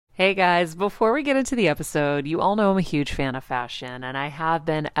Hey guys, before we get into the episode, you all know I'm a huge fan of fashion, and I have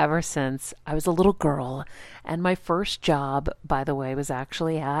been ever since I was a little girl. And my first job, by the way, was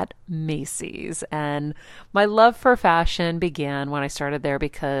actually at Macy's. And my love for fashion began when I started there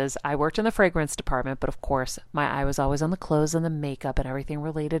because I worked in the fragrance department, but of course, my eye was always on the clothes and the makeup and everything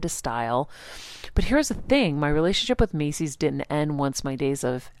related to style. But here's the thing, my relationship with Macy's didn't end once my days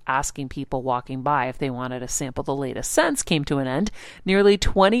of asking people walking by if they wanted to sample the latest scents came to an end. Nearly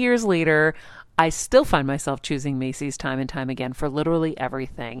 20 years later, I still find myself choosing Macy's time and time again for literally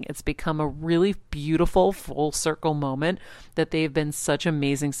everything. It's become a really beautiful full circle moment that they've been such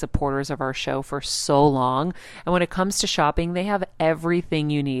amazing supporters of our show for so long. And when it comes to shopping, they have everything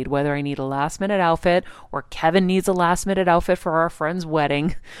you need, whether I need a last minute outfit or Kevin needs a last minute outfit for our friend's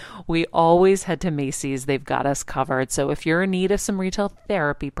wedding. We always head to Macy's. They've got us covered. So if you're in need of some retail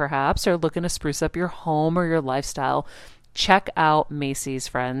therapy, perhaps, or looking to spruce up your home or your lifestyle, check out Macy's,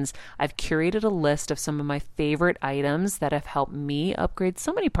 friends. I've curated a list of some of my favorite items that have helped me upgrade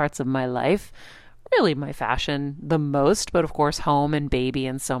so many parts of my life. Really my fashion the most, but of course home and baby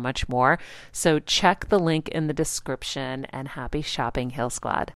and so much more. So check the link in the description and happy shopping, Hill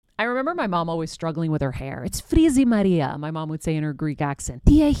Squad. I remember my mom always struggling with her hair. It's Frizi Maria, my mom would say in her Greek accent.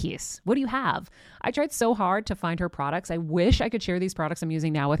 Diehis, what do you have? I tried so hard to find her products. I wish I could share these products I'm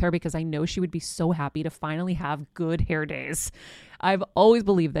using now with her because I know she would be so happy to finally have good hair days. I've always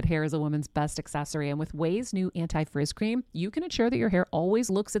believed that hair is a woman's best accessory, and with Ouai's new anti-frizz cream, you can ensure that your hair always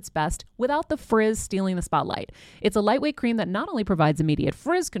looks its best without the frizz stealing the spotlight. It's a lightweight cream that not only provides immediate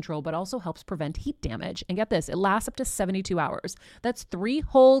frizz control, but also helps prevent heat damage. And get this, it lasts up to 72 hours. That's 3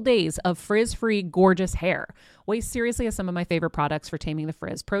 whole days of frizz-free, gorgeous hair. Ouai seriously has some of my favorite products for taming the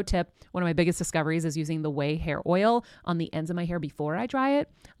frizz. Pro tip, one of my biggest discoveries is using the Ouai hair oil on the ends of my hair before I dry it.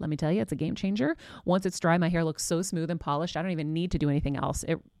 Let me tell you, it's a game changer. Once it's dry, my hair looks so smooth and polished, I don't even need to do anything else.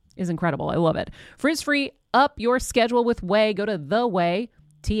 It is incredible. I love it. Frizz-free, up your schedule with Ouai. Go to the Ouai,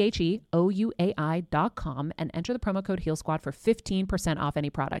 TheOuai.com, and enter the promo code Heal Squad for 15% off any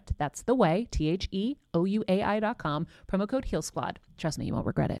product. That's the Ouai, TheOuai.com, promo code Heal Squad. Trust me, you won't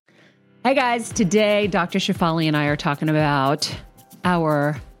regret it. Hey guys, today Dr. Shefali and I are talking about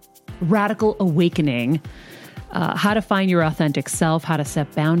our radical awakening, how to find your authentic self, how to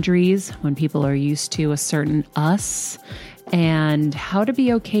set boundaries when people are used to a certain us, and how to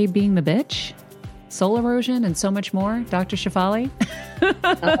be okay being the bitch, soul erosion, and so much more. Dr. Shefali?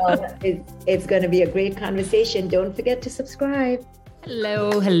 It's going to be a great conversation. Don't forget to subscribe.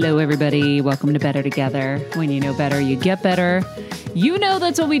 Hello, everybody. Welcome to Better Together. When you know better, you get better. You know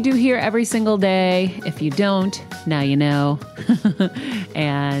that's what we do here every single day. If you don't, now you know.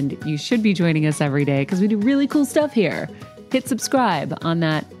 And you should be joining us every day because we do really cool stuff here. Hit subscribe on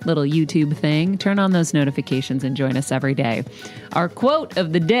that little YouTube thing. Turn on those notifications and join us every day. Our quote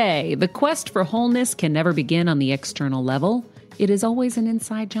of the day: the quest for wholeness can never begin on the external level. It is always an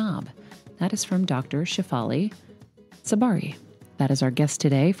inside job. That is from Dr. Shefali Tsabary. That is our guest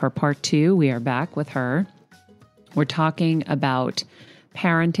today for part 2. We are back with her. We're talking about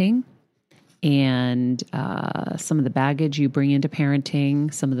parenting and some of the baggage you bring into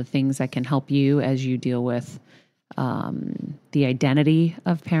parenting, some of the things that can help you as you deal with the identity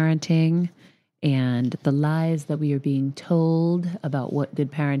of parenting and the lies that we are being told about what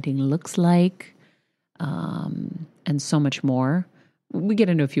good parenting looks like, and so much more. We get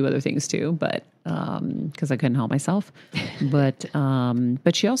into a few other things too, but because I couldn't help myself. But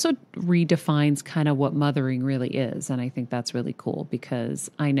she also redefines kind of what mothering really is. And I think that's really cool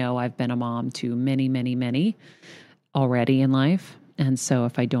because I know I've been a mom to many, many, many already in life. And so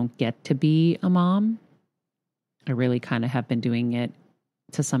if I don't get to be a mom, I really kind of have been doing it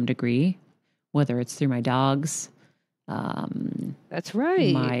to some degree, whether it's through my dogs. That's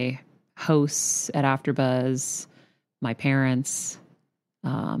right. My hosts at AfterBuzz, my parents,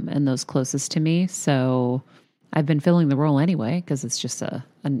 and those closest to me. So I've been filling the role anyway, because it's just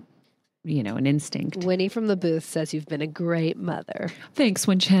an instinct. Winnie from the booth says you've been a great mother. Thanks,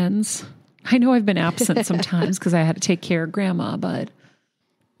 Winchens. I know I've been absent sometimes because I had to take care of Grandma, but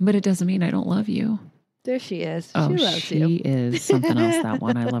it doesn't mean I don't love you. There she is. Oh, she loves you. She is something else, that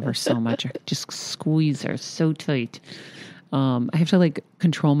one. I love her so much. I just squeeze her so tight. I have to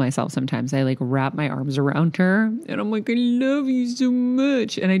control myself sometimes. I wrap my arms around her and I'm like, I love you so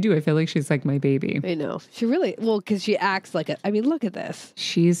much. And I do. I feel like she's like my baby. I know. She really, because she acts like look at this.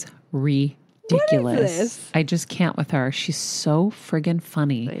 She's ridiculous. What is this? I just can't with her. She's so friggin'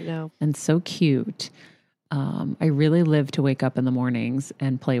 funny. I know. And so cute. I really live to wake up in the mornings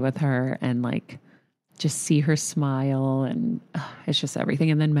and play with her and just see her smile, and it's just everything.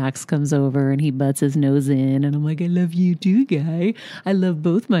 And then Max comes over and he butts his nose in, and I'm like, I love you too, guy. I love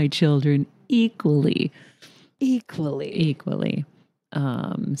both my children equally.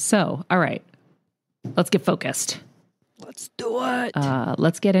 So, all right, let's get focused. Let's do it.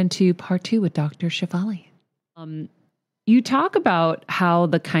 Let's get into part 2 with Dr. Shefali. You talk about how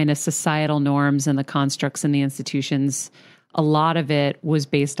the kind of societal norms and the constructs in the institutions, a lot of it was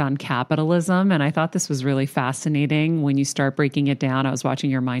based on capitalism. And I thought this was really fascinating when you start breaking it down. I was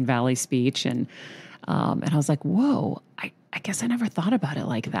watching your Mind Valley speech, and I was like, whoa, I guess I never thought about it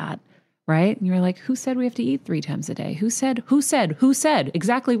like that. Right? And you were like, who said we have to eat 3 times a day? Who said?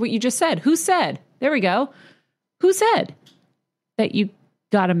 Exactly what you just said. Who said? There we go. Who said that you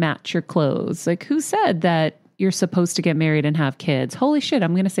got to match your clothes? Like, who said that you're supposed to get married and have kids? Holy shit.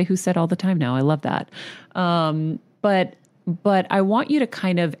 I'm going to say who said all the time now. I love that. But I want you to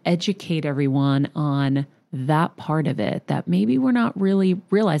kind of educate everyone on that part of it that maybe we're not really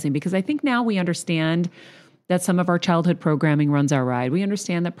realizing, because I think now we understand that some of our childhood programming runs our ride. We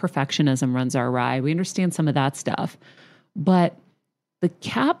understand that perfectionism runs our ride. We understand some of that stuff. But the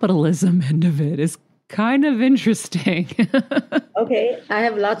capitalism end of it is kind of interesting. Okay, I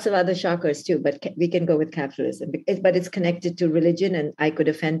have lots of other shockers too, but we can go with capitalism. But it's connected to religion, and I could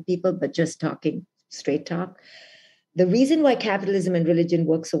offend people, but just talking straight talk. The reason why capitalism and religion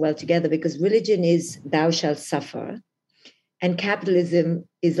work so well together, because religion is thou shalt suffer, and capitalism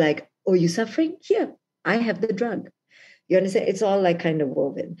is like, oh, you suffering? Here, I have the drug. You understand? It's all like kind of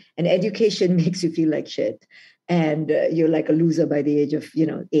woven. And education makes you feel like shit. And you're like a loser by the age of,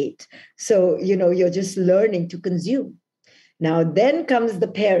 8. So, you're just learning to consume. Now, then comes the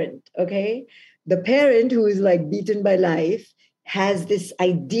parent, okay? The parent who is like beaten by life has this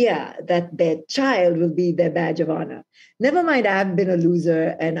idea that their child will be their badge of honor. Never mind, I've been a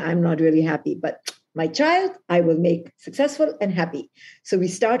loser and I'm not really happy, but my child, I will make successful and happy. So we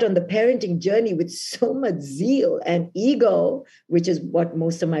start on the parenting journey with so much zeal and ego, which is what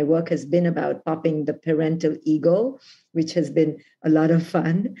most of my work has been about, popping the parental ego, which has been a lot of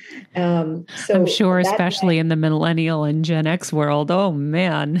fun. So I'm sure, especially in the millennial and Gen X world. Oh,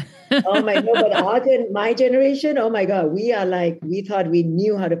 man. Oh my God, but my generation, oh my God, we are like, we thought we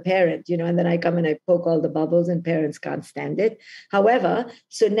knew how to parent, and then I come and I poke all the bubbles and parents can't stand it. However,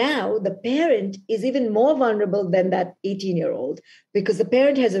 so now the parent is even more vulnerable than that 18-year-old, because the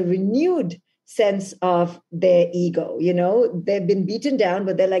parent has a renewed sense of their ego. They've been beaten down,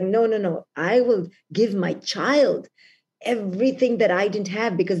 but they're like, no, I will give my child everything that I didn't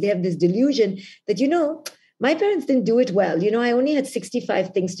have, because they have this delusion that, my parents didn't do it well. I only had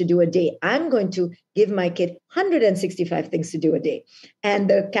 65 things to do a day. I'm going to give my kid 165 things to do a day. And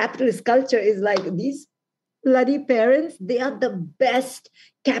the capitalist culture is like, these bloody parents, they are the best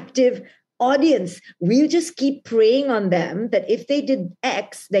captive audience. We'll just keep preying on them that if they did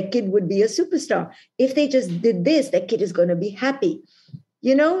X, their kid would be a superstar. If they just did this, their kid is going to be happy.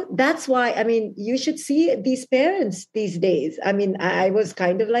 That's why, you should see these parents these days. I was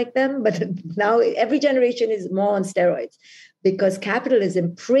kind of like them, but now every generation is more on steroids, because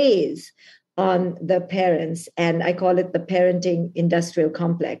capitalism preys on the parents. And I call it the parenting industrial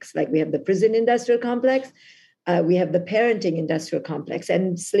complex. Like we have the prison industrial complex. We have the parenting industrial complex,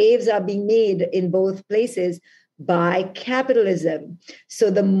 and slaves are being made in both places by capitalism. So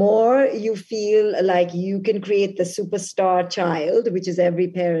the more you feel like you can create the superstar child, which is every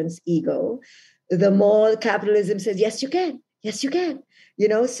parent's ego, the more capitalism says, yes, you can. Yes, you can.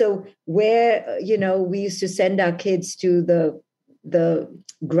 So where, we used to send our kids to the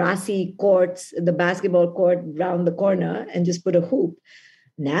grassy courts, the basketball court around the corner, and just put a hoop.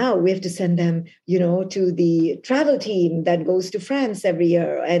 Now we have to send them, to the travel team that goes to France every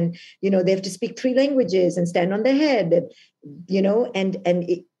year. And, they have to speak 3 languages and stand on their head,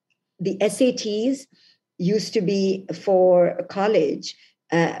 the SATs used to be for college.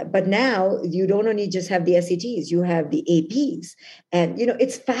 But now you don't only just have the SATs, you have the APs. And,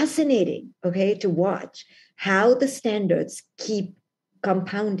 it's fascinating, okay, to watch how the standards keep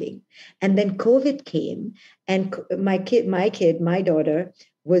compounding. And then COVID came, and my daughter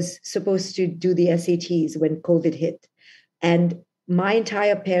was supposed to do the SATs when COVID hit. And my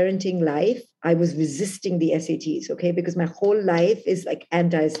entire parenting life, I was resisting the SATs, okay, because my whole life is like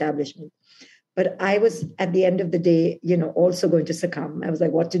anti-establishment. But I was, at the end of the day, also going to succumb. I was like,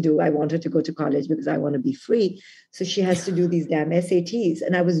 what to do? I want her to go to college because I want to be free. So she has to do these damn SATs.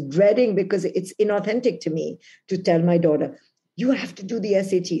 And I was dreading, because it's inauthentic to me to tell my daughter, you have to do the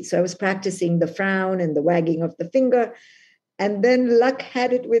SAT. So I was practicing the frown and the wagging of the finger. And then luck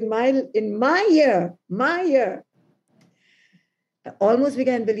had it with my year. I almost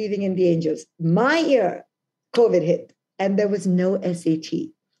began believing in the angels. My year, COVID hit, and there was no SAT.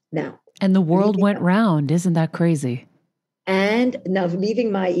 Now, and the world went round. Isn't that crazy? And now,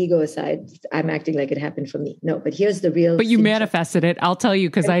 leaving my ego aside, I'm acting like it happened for me. No, but here's the real. But you manifested it. I'll tell you,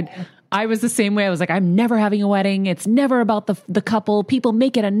 because I was the same way. I was like, I'm never having a wedding. It's never about the couple. People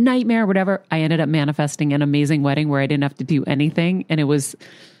make it a nightmare, whatever. I ended up manifesting an amazing wedding where I didn't have to do anything. And it was...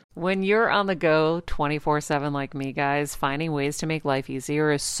 When you're on the go 24/7 like me, guys, finding ways to make life easier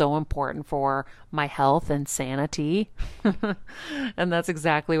is so important for my health and sanity. And that's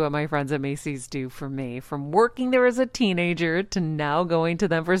exactly what my friends at Macy's do for me. From working there as a teenager to now going to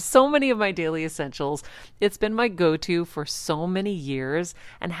them for so many of my daily essentials, it's been my go-to for so many years.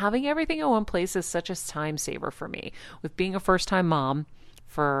 And having everything in one place is such a time saver for me. With being a first-time mom,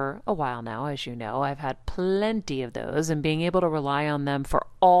 for a while now, as you know, I've had plenty of those, and being able to rely on them for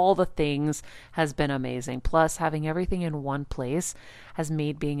all the things has been amazing. Plus, having everything in one place has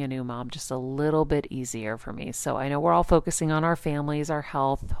made being a new mom just a little bit easier for me. So I know we're all focusing on our families, our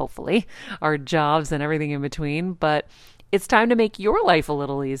health, hopefully, our jobs and everything in between, but it's time to make your life a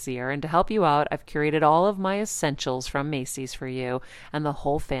little easier. And to help you out, I've curated all of my essentials from Macy's for you and the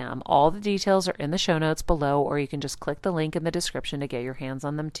whole fam. All the details are in the show notes below, or you can just click the link in the description to get your hands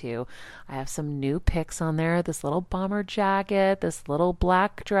on them too. I have some new picks on there. This little bomber jacket, this little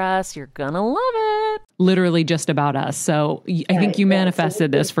black dress. You're gonna love it. Literally just about us. So I think you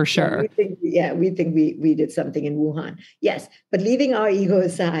manifested this for sure. We think we did something in Wuhan. Yes, but leaving our ego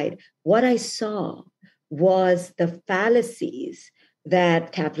aside, what I saw was the fallacies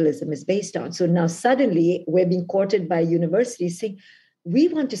that capitalism is based on. So now suddenly we're being courted by universities saying, we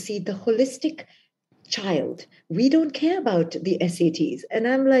want to see the holistic child. We don't care about the SATs. And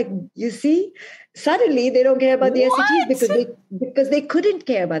I'm like, you see, suddenly they don't care about the SATs because they couldn't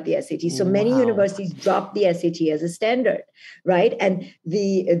care about the SATs. So many universities dropped the SAT as a standard, right? And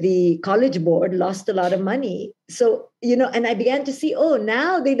the college board lost a lot of money. So, and I began to see,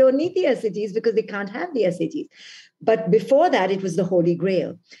 now they don't need the SATs because they can't have the SATs. But before that, it was the Holy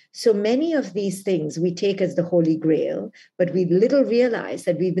Grail. So many of these things we take as the Holy Grail, but we little realize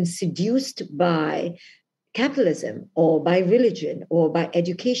that we've been seduced by capitalism or by religion or by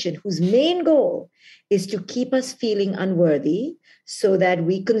education, whose main goal is to keep us feeling unworthy so that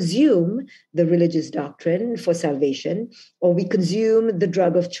we consume the religious doctrine for salvation, or we consume the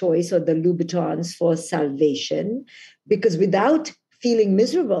drug of choice or the Louboutins for salvation, because without feeling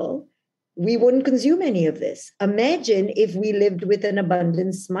miserable, we wouldn't consume any of this. Imagine if we lived with an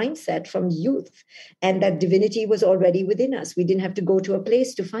abundance mindset from youth and that divinity was already within us. We didn't have to go to a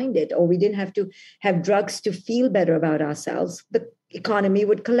place to find it, or we didn't have to have drugs to feel better about ourselves. The economy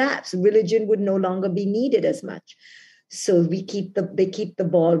would collapse. Religion would no longer be needed as much. So they keep the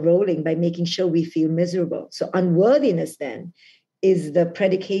ball rolling by making sure we feel miserable. So unworthiness then is the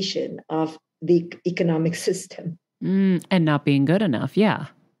predication of the economic system. And not being good enough. Yeah.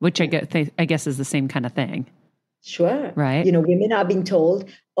 Which I guess is the same kind of thing. Sure. Right. Women are being told,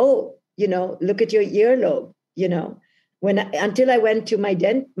 look at your earlobe. Until I went to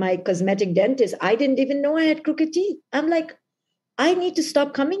my cosmetic dentist, I didn't even know I had crooked teeth. I'm like, I need to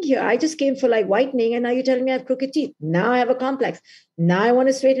stop coming here. I just came for whitening, and now you're telling me I have crooked teeth. Now I have a complex. Now I want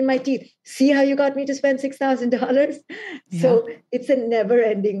to straighten my teeth. See how you got me to spend $6,000? Yeah. So it's a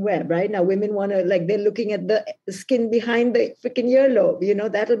never-ending web, right? Now women want to, they're looking at the skin behind the freaking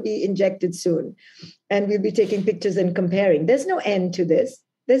earlobe. That'll be injected soon. And we'll be taking pictures and comparing. There's no end to this.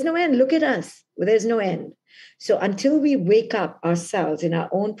 There's no end. Look at us. There's no end. So until we wake up ourselves in our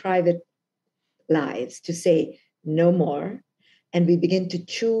own private lives to say no more, and we begin to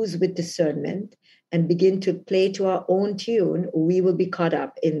choose with discernment and begin to play to our own tune, we will be caught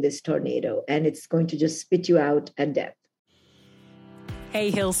up in this tornado, and it's going to just spit you out at death. Hey,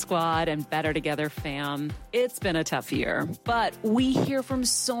 Heal Squad and Better Together fam. It's been a tough year, but we hear from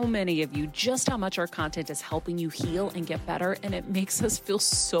so many of you just how much our content is helping you heal and get better, and it makes us feel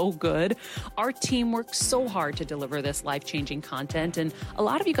so good. Our team works so hard to deliver this life-changing content, and a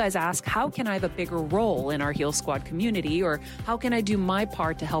lot of you guys ask, how can I have a bigger role in our Heal Squad community, or how can I do my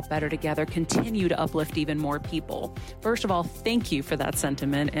part to help Better Together continue to uplift even more people? First of all, thank you for that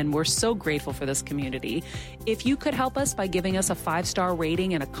sentiment, and we're so grateful for this community. If you could help us by giving us a 5-star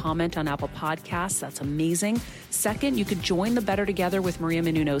rating and a comment on Apple Podcasts, that's amazing. Second, you could join the Better Together with Maria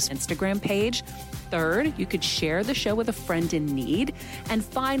Menounos Instagram page. Third, you could share the show with a friend in need. And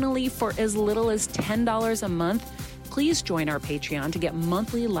finally, for as little as $10 a month, please join our Patreon to get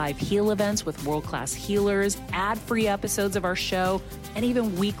monthly live heal events with world-class healers, ad-free episodes of our show, and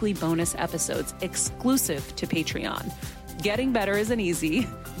even weekly bonus episodes exclusive to Patreon. Getting better isn't easy,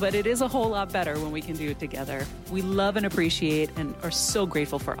 but it is a whole lot better when we can do it together. We love and appreciate and are so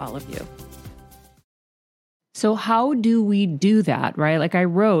grateful for all of you. So how do we do that, right? Like I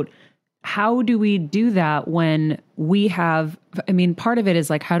wrote, how do we do that when we have, part of it is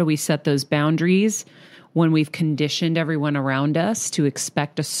like, how do we set those boundaries when we've conditioned everyone around us to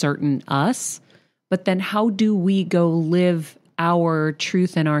expect a certain us? But then how do we go live our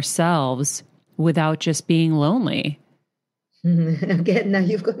truth in ourselves without just being lonely? Again, now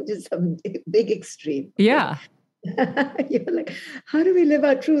you've gone to some big extreme. Yeah. You're like, how do we live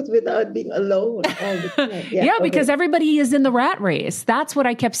our truth without being alone all the time? Yeah, because everybody is in the rat race. That's what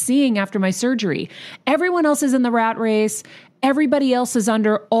I kept seeing after my surgery. Everyone else is in the rat race. Everybody else is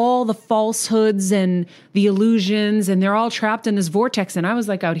under all the falsehoods and the illusions, and they're all trapped in this vortex. And I was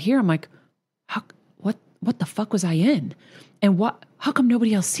like out here, I'm like, what the fuck was I in? And how come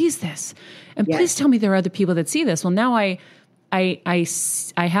nobody else sees this? And please tell me there are other people that see this. Well, now I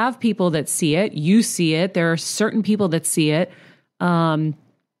have people that see it. You see it. There are certain people that see it.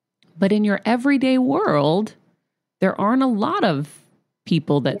 But in your everyday world, there aren't a lot of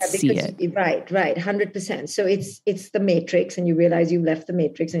people that see it. Right. 100%. So it's the matrix, and you realize you left the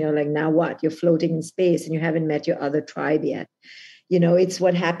matrix and you're like, now what? You're floating in space and you haven't met your other tribe yet. It's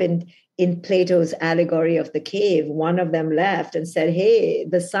what happened in Plato's allegory of the cave. One of them left and said, hey,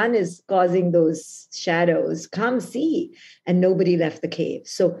 the sun is causing those shadows. Come see. And nobody left the cave.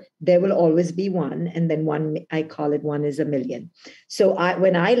 So there will always be one. And then one, I call it one is a million. So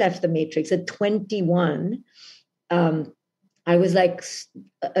when I left the matrix at 21, I was like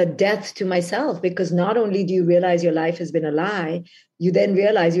a death to myself, because not only do you realize your life has been a lie, you then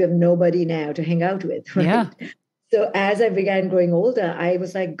realize you have nobody now to hang out with. Right? Yeah. So as I began growing older, I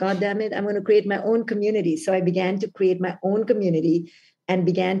was like, God damn it, I'm going to create my own community. So I began to create my own community and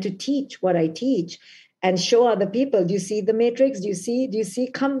began to teach what I teach and show other people. Do you see the matrix? Do you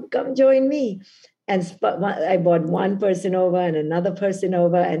see? Come join me. And I brought one person over and another person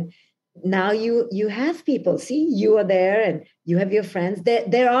over. And now you have people. See, you are there and you have your friends.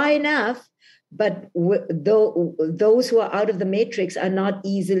 There are enough. But those who are out of the matrix are not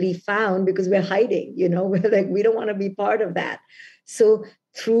easily found because we're hiding, we're like, we don't want to be part of that. So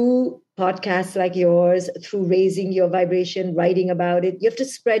through podcasts like yours, through raising your vibration, writing about it, you have to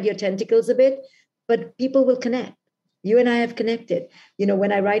spread your tentacles a bit, but people will connect. You and I have connected.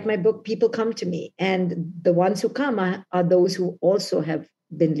 When I write my book, people come to me, and the ones who come are those who also have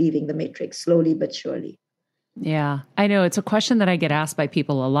been leaving the matrix slowly but surely. Yeah, I know. It's a question that I get asked by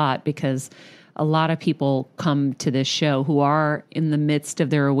people a lot, because a lot of people come to this show who are in the midst of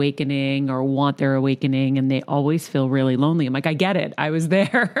their awakening or want their awakening, and they always feel really lonely. I'm like, I get it. I was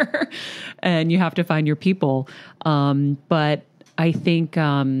there. And you have to find your people. But I think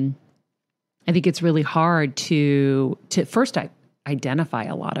it's really hard to first identify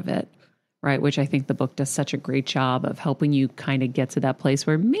a lot of it, right? Which I think the book does such a great job of helping you kind of get to that place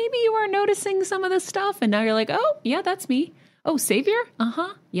where maybe you are noticing some of this stuff, and now you're like, oh yeah, that's me. Oh, Savior?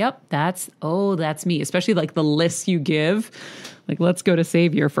 Uh-huh. Yep. That's me. Especially like the lists you give. Like, let's go to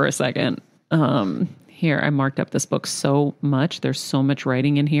Savior for a second. Here, I marked up this book so much. There's so much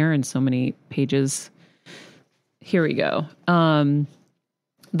writing in here and so many pages. Here we go.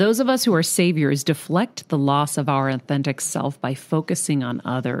 Those of us who are saviors deflect the loss of our authentic self by focusing on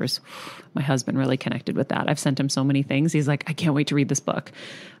others. My husband really connected with that. I've sent him so many things. He's like, I can't wait to read this book.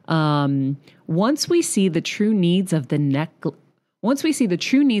 Once we see the true needs of the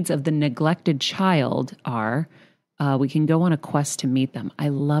neglected child we can go on a quest to meet them. I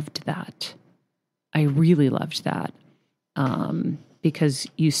loved that. I really loved that. Because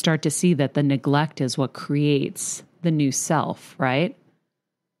you start to see that the neglect is what creates the new self, right?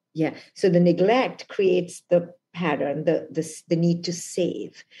 Yeah. So the neglect creates the pattern, the need to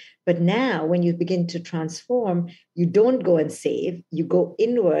save. But now when you begin to transform, you don't go and save, you go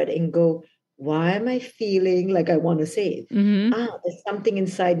inward and go, why am I feeling like I want to save? Mm-hmm. There's something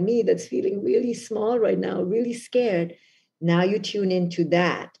inside me that's feeling really small right now, really scared. Now you tune into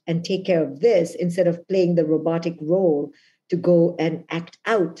that and take care of this instead of playing the robotic role to go and act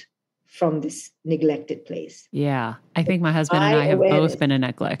out from this neglected place. Yeah. I think my husband and I have both been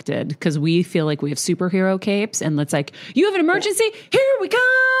neglected because we feel like we have superhero capes, and it's like, you have an emergency? Yeah. Here we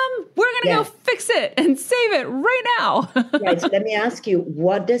come. We're going to go fix it and save it right now. Right. So let me ask you,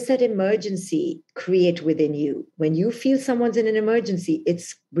 what does that emergency create within you? When you feel someone's in an emergency,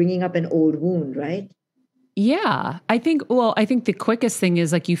 it's bringing up an old wound, right? Yeah. I think the quickest thing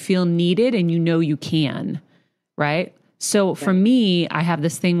is like you feel needed and you know you can, right? So for me, I have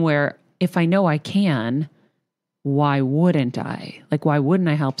this thing where if I know I can, why wouldn't I? Like, why wouldn't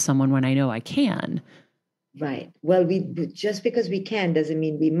I help someone when I know I can? Right. Well, we just because we can doesn't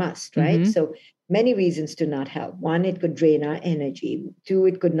mean we must, right? Mhm. So many reasons to not help. One, it could drain our energy. Two,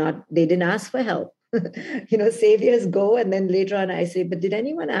 it could not, they didn't ask for help. Saviors go, and then later on I say, but did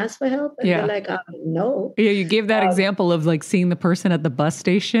anyone ask for help? And they're Yeah. like, no. Yeah, you gave that example of like seeing the person at the bus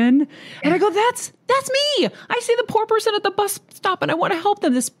station, and I go, "That's me. I see the poor person at the bus stop, and I want to help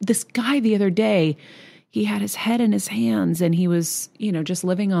them." This guy the other day, he had his head in his hands, and he was, just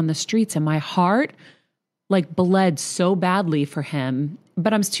living on the streets, and my heart like bled so badly for him.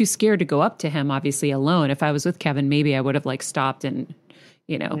 But I'm too scared to go up to him, obviously alone. If I was with Kevin, maybe I would have like stopped and,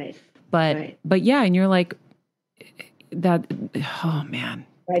 Right. But Right. but yeah, and you're like that. Oh man.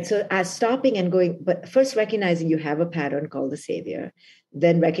 Right. So as stopping and going, but first recognizing you have a pattern called the savior,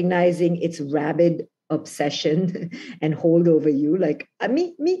 then recognizing its rabid obsession and hold over you, like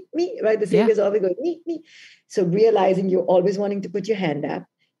me, right? The savior is always going, me. So realizing you're always wanting to put your hand up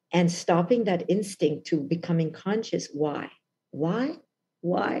and stopping that instinct to becoming conscious. Why?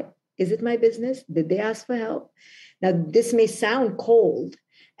 Is it my business? Did they ask for help? Now, this may sound cold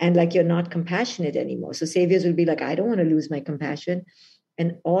and like you're not compassionate anymore. So saviors will be like, I don't want to lose my compassion.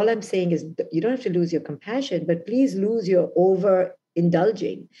 And all I'm saying is you don't have to lose your compassion, but please lose your over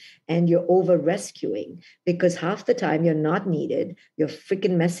indulging and your over rescuing, because half the time you're not needed. You're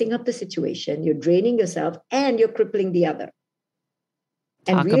freaking messing up the situation. You're draining yourself and you're crippling the other.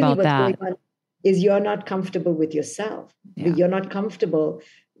 And Talk really about what's that. going on is you're not comfortable with yourself. Yeah. You're not comfortable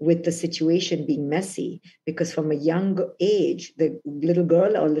with the situation being messy, because from a young age, the little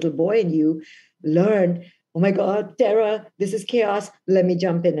girl or little boy in you learned, oh my God, terror, this is chaos. Let me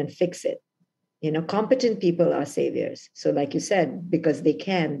jump in and fix it. Competent people are saviors. So like you said, because they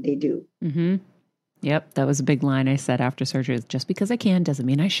can, they do. Mm-hmm. Yep. That was a big line I said after surgery. Just because I can doesn't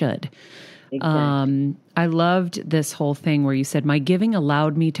mean I should. Exactly. I loved this whole thing where you said, my giving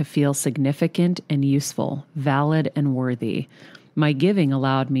allowed me to feel significant and useful, valid and worthy. My giving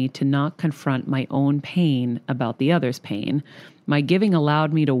allowed me to not confront my own pain about the other's pain. My giving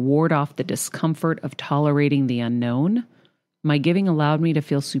allowed me to ward off the discomfort of tolerating the unknown. My giving allowed me to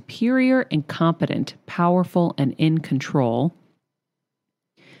feel superior and competent, powerful and in control.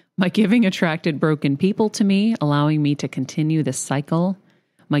 My giving attracted broken people to me, allowing me to continue this cycle.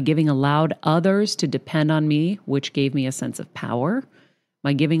 My giving allowed others to depend on me, which gave me a sense of power.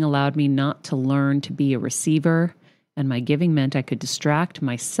 My giving allowed me not to learn to be a receiver. And my giving meant I could distract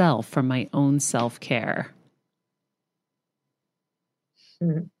myself from my own self-care.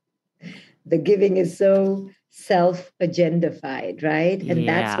 The giving is so self-agendified, right? And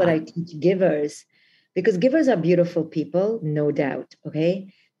that's what I teach givers, because givers are beautiful people, no doubt,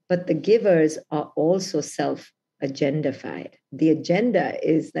 okay? But the givers are also self-agendified. The agenda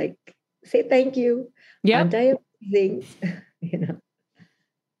is like, say thank you. Aren't I amazing?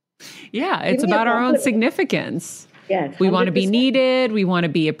 Yeah, it's about our own significance. Yes, we want to be needed. We want to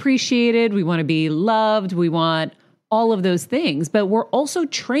be appreciated. We want to be loved. We want all of those things. But we're also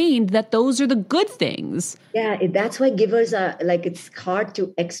trained that those are the good things. Yeah, that's why givers are like, it's hard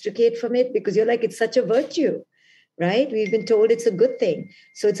to extricate from it, because you're like, it's such a virtue, right? We've been told it's a good thing.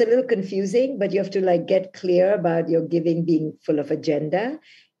 So it's a little confusing, but you have to like get clear about your giving being full of agenda,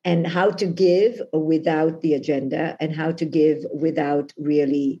 and how to give without the agenda, and how to give without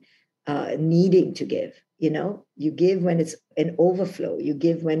really needing to give. You give when it's an overflow. You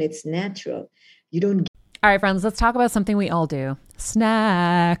give when it's natural. You don't. All right, friends, let's talk about something we all do.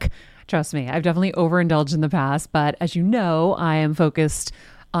 Snack. Trust me, I've definitely overindulged in the past, but as you know, I am focused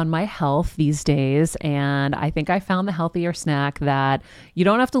on my health these days, and I think I found the healthier snack that you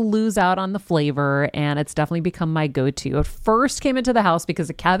don't have to lose out on the flavor, and it's definitely become my go-to. It first came into the house because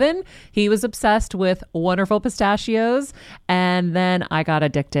of Kevin. He was obsessed with Wonderful Pistachios, and then I got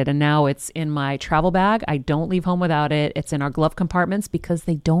addicted, and now it's in my travel bag. I don't leave home without it. It's in our glove compartments because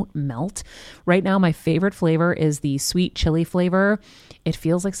they don't melt. Right now, my favorite flavor is the sweet chili flavor. It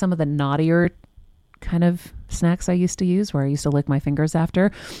feels like some of the naughtier kind of snacks I used to use, where I used to lick my fingers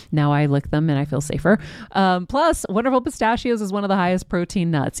after. Now I lick them and I feel safer. Plus, Wonderful Pistachios is one of the highest protein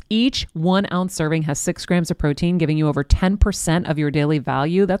nuts. Each 1 ounce serving has 6 grams of protein, giving you over 10% of your daily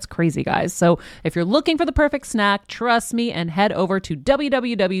value. That's crazy, guys. So if you're looking for the perfect snack, trust me and head over to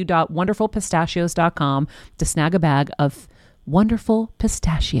www.wonderfulpistachios.com to snag a bag of Wonderful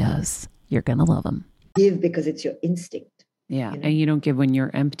Pistachios. You're going to love them. Give because it's your instinct. Yeah. And you don't give when you're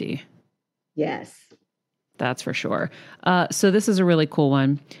empty. Yes. That's for sure. So this is a really cool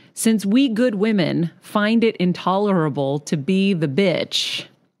one. Since we good women find it intolerable to be the bitch,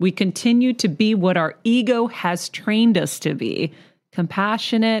 we continue to be what our ego has trained us to be.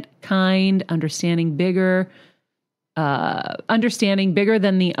 Compassionate, kind, understanding bigger understanding, bigger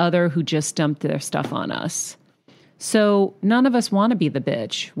than the other who just dumped their stuff on us. So none of us want to be the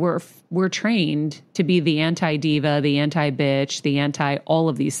bitch. We're trained to be the anti-diva, the anti-bitch, the anti all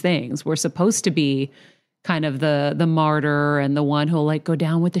of these things. We're supposed to be kind of the martyr and the one who'll like go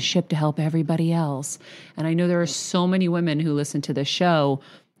down with the ship to help everybody else. And I know there are so many women who listen to this show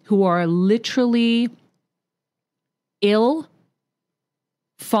who are literally ill,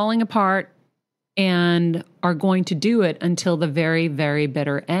 falling apart, and are going to do it until the very, very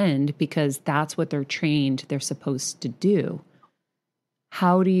bitter end because that's what they're trained they're supposed to do.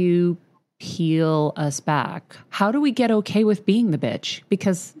 How do you peel us back? How do we get okay with being the bitch?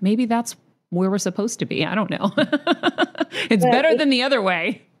 Because maybe that's where we're supposed to be. I don't know. It's better than the other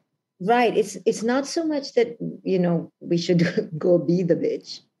way. Right. It's not so much that, we should go be the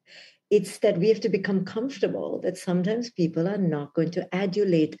bitch. It's that we have to become comfortable that sometimes people are not going to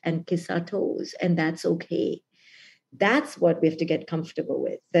adulate and kiss our toes, and that's okay. That's what we have to get comfortable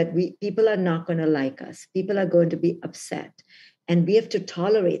with, that people are not going to like us. People are going to be upset. And we have to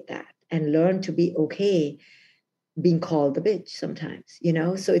tolerate that and learn to be okay being called the bitch sometimes,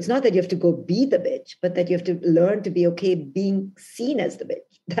 So it's not that you have to go be the bitch, but that you have to learn to be okay being seen as the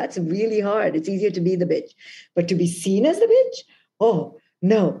bitch. That's really hard. It's easier to be the bitch, but to be seen as the bitch, oh,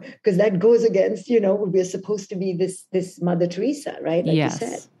 no, because that goes against, we're supposed to be this Mother Teresa, right? Like yes. you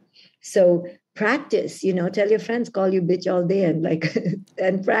said. So practice, tell your friends, call you bitch all day and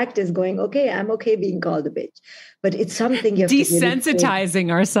and practice going, okay, I'm okay being called a bitch. But it's something you have desensitizing to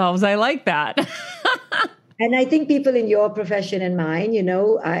really ourselves. I like that. And I think people in your profession and mine,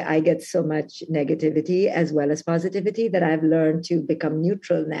 I get so much negativity as well as positivity that I've learned to become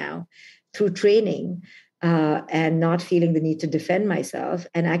neutral now through training. And not feeling the need to defend myself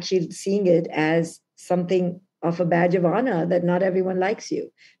and actually seeing it as something of a badge of honor that not everyone likes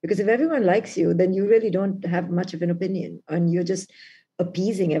you. Because if everyone likes you, then you really don't have much of an opinion and you're just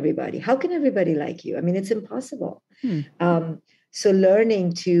appeasing everybody. How can everybody like you? I mean, it's impossible. So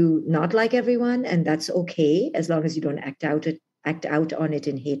learning to not like everyone, and that's okay as long as you don't act out on it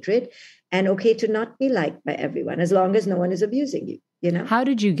in hatred, and okay to not be liked by everyone as long as no one is abusing you. How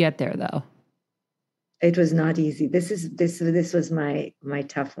did you get there though? It was not easy. This was my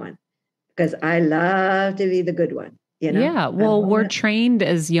tough one because I love to be the good one. Yeah. Well, we're trained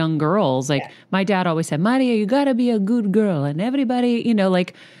as young girls. Like my dad always said, Maria, you got to be a good girl. And everybody,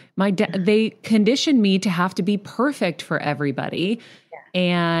 like my dad, they conditioned me to have to be perfect for everybody. Yeah.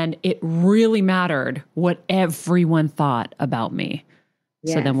 And it really mattered what everyone thought about me.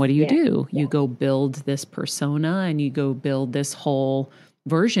 Yes. So then what do? You go build this persona and you go build this whole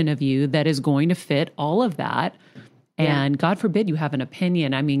version of you that is going to fit all of that. And God forbid you have an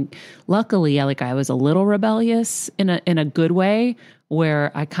opinion. I mean, luckily, I was a little rebellious in a good way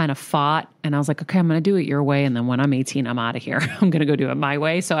where I kind of fought and I was like, okay, I'm going to do it your way. And then when I'm 18, I'm out of here. I'm going to go do it my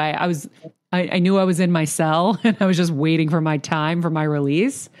way. So I knew I was in my cell and I was just waiting for my time for my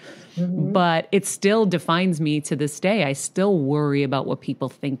release. Mm-hmm. But it still defines me to this day. I still worry about what people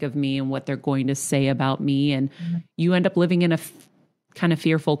think of me and what they're going to say about me. And you end up living in a kind of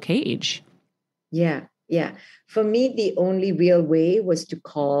fearful cage. Yeah. Yeah. For me, the only real way was to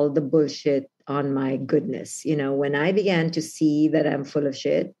call the bullshit on my goodness. When I began to see that I'm full of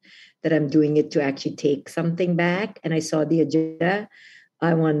shit, that I'm doing it to actually take something back. And I saw the agenda.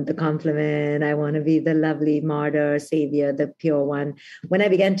 I want the compliment. I want to be the lovely martyr, savior, the pure one. When I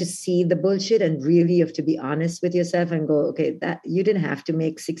began to see the bullshit and really have to be honest with yourself and go, okay, that you didn't have to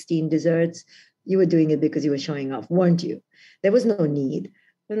make 16 desserts. You were doing it because you were showing off, weren't you? There was no need.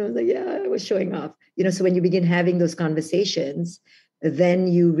 And I was like, yeah, I was showing off. So when you begin having those conversations, then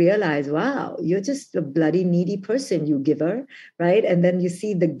you realize, wow, you're just a bloody needy person, you giver, right? And then you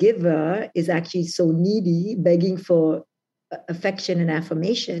see the giver is actually so needy, begging for affection and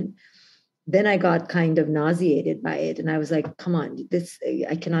affirmation. Then I got kind of nauseated by it. And I was like, come on,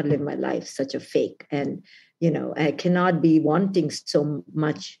 I cannot live my life such a fake. And, I cannot be wanting so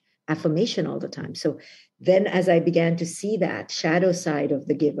much affirmation all the time. So then as I began to see that shadow side of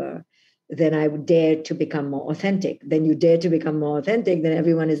the giver, then I dared to become more authentic. Then you dare to become more authentic, then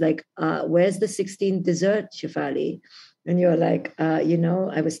everyone is like, where's the 16th dessert, Shefali? And you're like,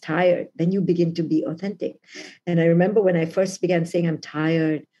 I was tired. Then you begin to be authentic. And I remember when I first began saying, I'm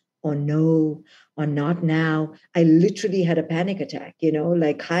tired, or no, or not now, I literally had a panic attack,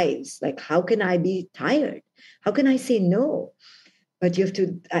 like hives. Like, how can I be tired? How can I say no? But you have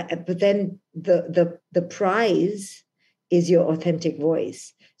to, but then the prize is your authentic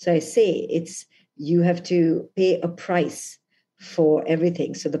voice. So I say you have to pay a price for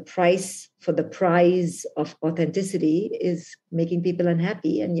everything. So the price for the prize of authenticity is making people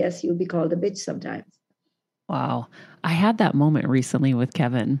unhappy. And yes, you'll be called a bitch sometimes. Wow. I had that moment recently with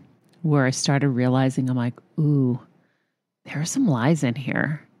Kevin where I started realizing I'm like, ooh, there are some lies in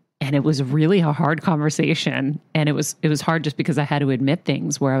here. And it was really a hard conversation. And it was hard just because I had to admit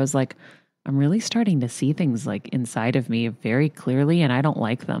things where I was like, I'm really starting to see things like inside of me very clearly and I don't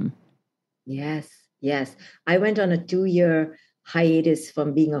like them. Yes, yes. I went on a 2-year hiatus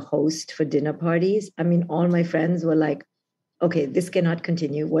from being a host for dinner parties. I mean, all my friends were like, okay, this cannot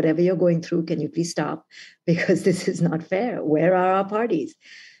continue. Whatever you're going through, can you please stop? Because this is not fair. Where are our parties?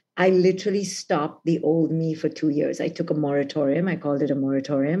 I literally stopped the old me for 2 years. I took a moratorium. I called it a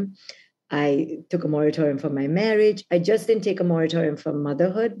moratorium. I took a moratorium for my marriage. I just didn't take a moratorium for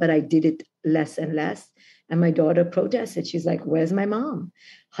motherhood, but I did it less and less. And my daughter protested. She's like, where's my mom?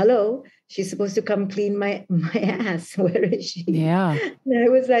 Hello, she's supposed to come clean my ass. Where is she? Yeah. And I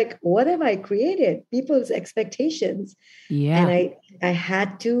was like, what have I created? People's expectations. Yeah. And I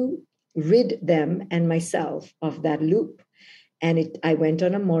had to rid them and myself of that loop. And I went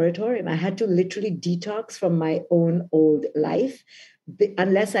on a moratorium. I had to literally detox from my own old life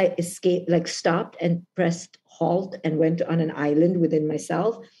unless I escaped, like stopped and pressed halt and went on an island within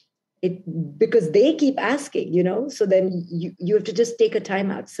myself. Because they keep asking, so then you have to just take a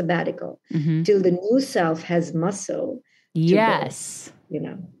time out, sabbatical, till the new self has muscle. Yes.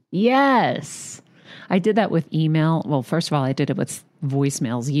 Go, Yes. I did that with email. Well, first of all, I did it with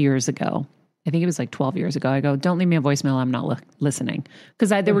voicemails years ago. I think it was like 12 years ago. I go, don't leave me a voicemail. I'm not listening. Because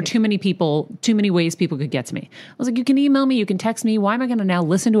there were too many ways people could get to me. I was like, you can email me, you can text me. Why am I going to now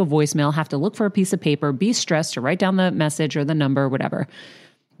listen to a voicemail, have to look for a piece of paper, be stressed to write down the message or the number, whatever.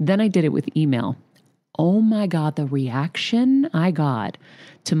 Then I did it with email. Oh my God, the reaction I got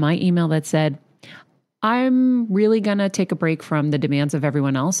to my email that said, I'm really going to take a break from the demands of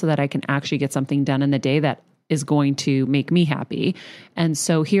everyone else so that I can actually get something done in the day that is going to make me happy. And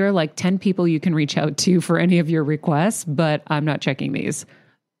so here are like 10 people you can reach out to for any of your requests, but I'm not checking these.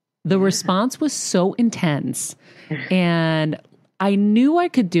 The response was so intense. And I knew I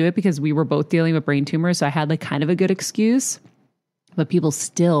could do it because we were both dealing with brain tumors. So I had like kind of a good excuse, but people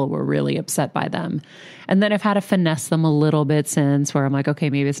still were really upset by them. And then I've had to finesse them a little bit since, where I'm like, okay,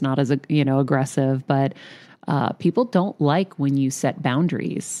 maybe it's not as, aggressive, but people don't like when you set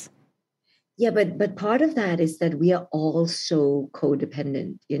boundaries. Yeah, but part of that is that we are all so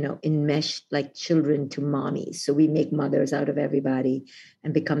codependent, enmeshed like children to mommies. So we make mothers out of everybody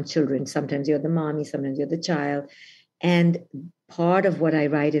and become children. Sometimes you're the mommy, sometimes you're the child. And part of what I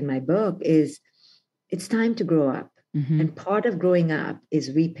write in my book is it's time to grow up. Mm-hmm. And part of growing up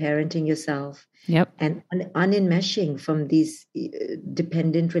is reparenting yourself. Yep. And unenmeshing from these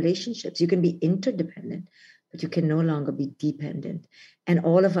dependent relationships. You can be interdependent, but you can no longer be dependent. And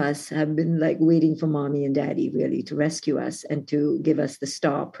all of us have been like waiting for mommy and daddy really to rescue us and to give us the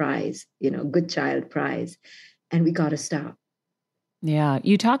star prize, good child prize. And we got to stop. Yeah.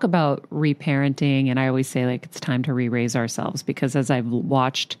 You talk about reparenting, and I always say like it's time to re-raise ourselves, because as I've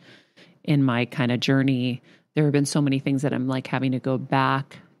watched in my kind of journey, there have been so many things that I'm like having to go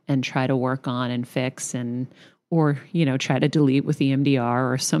back and try to work on and fix or try to delete with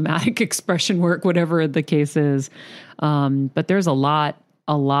EMDR or somatic expression work, whatever the case is. But there's a lot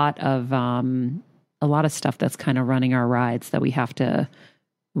of stuff that's kind of running our rides that we have to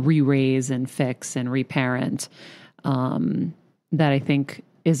re-raise and fix and reparent, that I think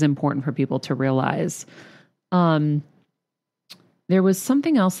is important for people to realize. There was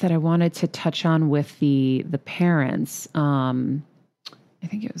something else that I wanted to touch on with the parents. I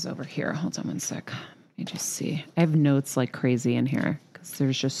think it was over here. Hold on one sec. Let me just see. I have notes like crazy in here because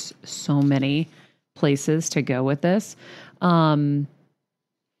there's just so many places to go with this. And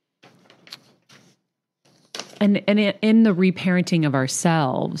in the reparenting of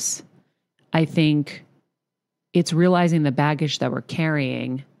ourselves, I think it's realizing the baggage that we're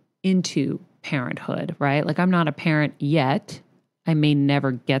carrying into parenthood, right? Like I'm not a parent yet. I may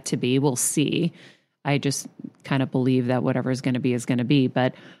never get to be. We'll see. I just kind of believe that whatever is going to be is going to be.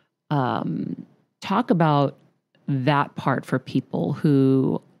 But talk about that part for people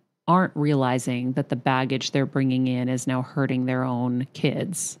who aren't realizing that the baggage they're bringing in is now hurting their own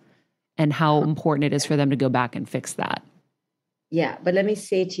kids, and how important it is for them to go back and fix that. Yeah, but let me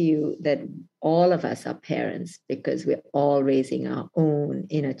say to you that all of us are parents because we're all raising our own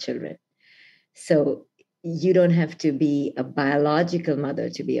inner children. So you don't have to be a biological mother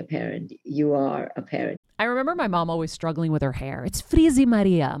to be a parent. You are a parent. I remember my mom always struggling with her hair. It's Frizi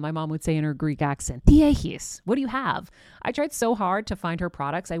Maria, my mom would say in her Greek accent. Tiechis, what do you have? I tried so hard to find her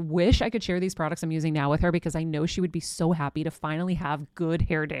products. I wish I could share these products I'm using now with her because I know she would be so happy to finally have good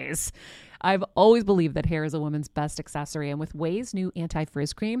hair days. I've always believed that hair is a woman's best accessory, and with Ouai's new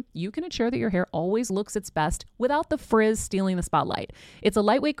anti-frizz cream, you can ensure that your hair always looks its best without the frizz stealing the spotlight. It's a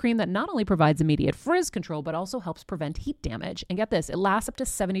lightweight cream that not only provides immediate frizz control, but also helps prevent heat damage. And get this, it lasts up to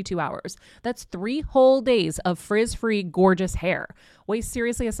 72 hours. That's 3 whole days of frizz-free, gorgeous hair. Ouai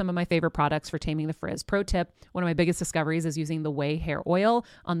seriously is some of my favorite products for taming the frizz. Pro tip, one of my biggest discoveries is using the Ouai hair oil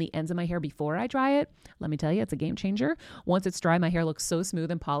on the ends of my hair before I dry it. Let me tell you, it's a game changer. Once it's dry, my hair looks so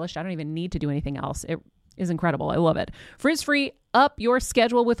smooth and polished, I don't even need to do anything else. It is incredible. I love it. Frizz-free, up your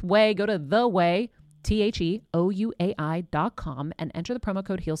schedule with Ouai. Go to the Ouai, TheOuai.com, and enter the promo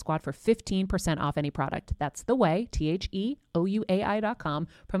code Heal Squad for 15% off any product. That's the Ouai, TheOuai.com,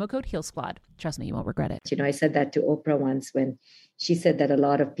 promo code Heal Squad. Trust me, you won't regret it. You know, I said that to Oprah once when she said that a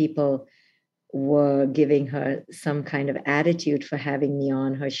lot of people were giving her some kind of attitude for having me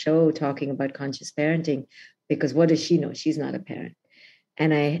on her show talking about conscious parenting, because what does she know? She's not a parent.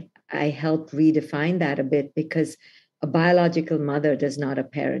 And I helped redefine that a bit, because a biological mother does not a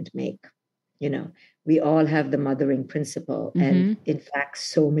parent make. You know, we all have the mothering principle. Mm-hmm. And in fact,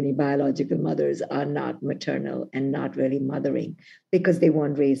 so many biological mothers are not maternal and not really mothering because they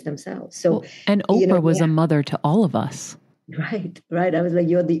weren't raised themselves. So, and Oprah was a mother to all of us. Right. I was like,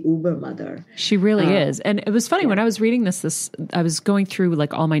 you're the Uber mother. She really is. And it was funny when I was reading this, I was going through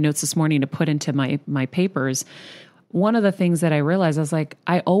like all my notes this morning to put into my papers. One of the things that I realized, I was like,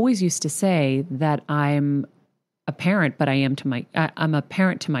 I always used to say that I'm a parent, but I'm a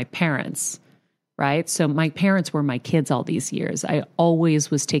parent to my parents. Right. So my parents were my kids all these years. I always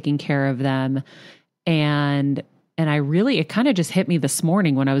was taking care of them. And it kind of just hit me this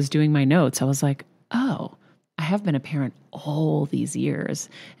morning when I was doing my notes. I was like, oh, I have been a parent all these years,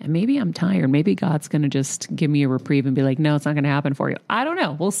 and maybe I'm tired. Maybe God's going to just give me a reprieve and be like, no, it's not going to happen for you. I don't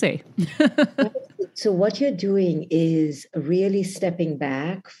know. We'll see. So what you're doing is really stepping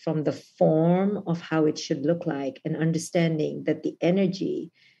back from the form of how it should look like and understanding that the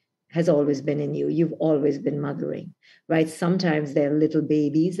energy has always been in you. You've always been mothering, right? Sometimes they're little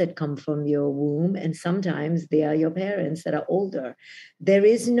babies that come from your womb, and sometimes they are your parents that are older. There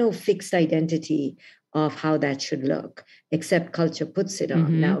is no fixed identity of how that should look, except culture puts it on.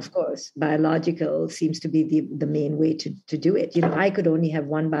 Mm-hmm. Now, of course, biological seems to be the main way to do it. You know, I could only have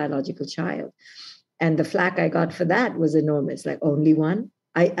one biological child, and the flack I got for that was enormous. Like, only one?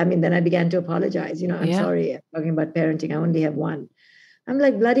 I mean, then I began to apologize. You know, I'm sorry, I'm talking about parenting. I only have one. I'm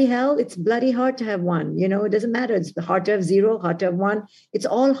like, bloody hell, it's bloody hard to have one. You know, it doesn't matter. It's hard to have 0, hard to have 1. It's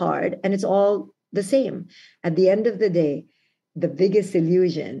all hard, and it's all the same. At the end of the day, the biggest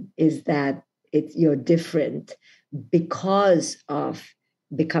illusion is that you're different because of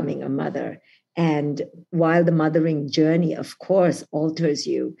becoming a mother. And while the mothering journey, of course, alters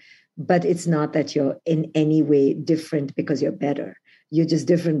you, but it's not that you're in any way different because you're better. You're just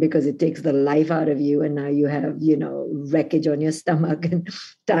different because it takes the life out of you. And now you have, you know, wreckage on your stomach and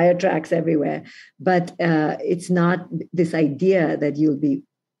tire tracks everywhere. But it's not this idea that you'll be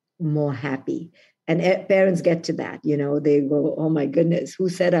more happy. And parents get to that, you know, they go, oh my goodness, who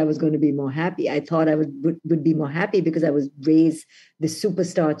said I was going to be more happy? I thought I would be more happy because I was raised the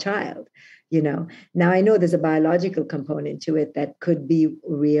superstar child, you know. Now I know there's a biological component to it that could be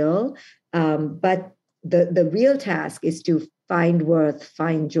real, but the real task is to find worth,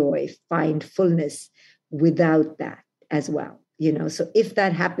 find joy, find fullness without that as well, you know. So if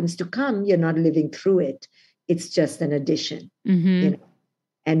that happens to come, you're not living through it. It's just an addition, you know.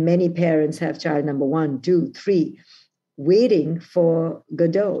 And many parents have child number 1, 2, 3, waiting for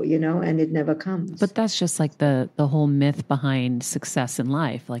Godot, you know, and it never comes. But that's just like the whole myth behind success in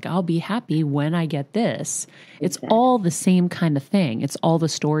life. Like, I'll be happy when I get this. Exactly. It's all the same kind of thing. It's all the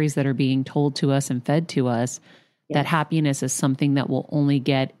stories that are being told to us and fed to us. Yes. That happiness is something that we'll only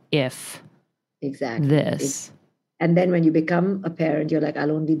get if this. And then when you become a parent, you're like, I'll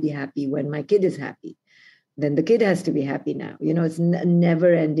only be happy when my kid is happy. Then the kid has to be happy now. You know, it's a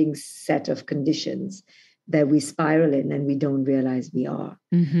never-ending set of conditions that we spiral in and we don't realize we are.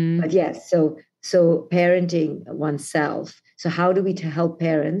 Mm-hmm. But yes, so parenting oneself. So how do we help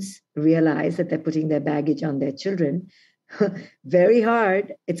parents realize that they're putting their baggage on their children? Very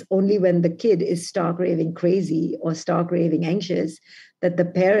hard. It's only when the kid is stark raving crazy or stark raving anxious that the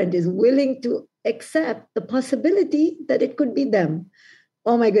parent is willing to accept the possibility that it could be them.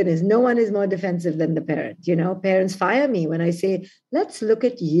 Oh my goodness, no one is more defensive than the parent. You know, parents fire me when I say, let's look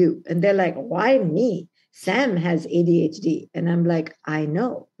at you. And they're like, why me? Sam has ADHD. And I'm like, I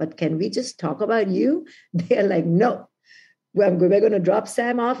know, but can we just talk about you? They're like, no, we're going to drop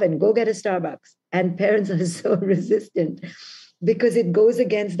Sam off and go get a Starbucks. And parents are so resistant. because it goes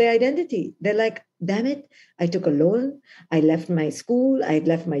against their identity. They're like, damn it, I took a loan. I left my school. I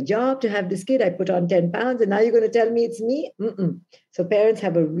left my job to have this kid. I put on 10 pounds and now you're going to tell me it's me? Mm-mm. So parents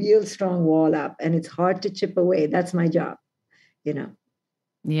have a real strong wall up and it's hard to chip away. That's my job, you know?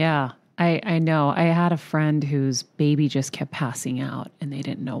 Yeah, I know. I had a friend whose baby just kept passing out and they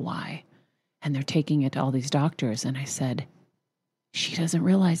didn't know why. And they're taking it to all these doctors. And I said, she doesn't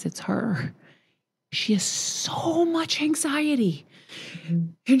realize it's her. She has so much anxiety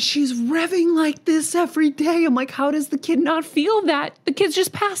and she's revving like this every day. I'm like, how does the kid not feel that? The kid's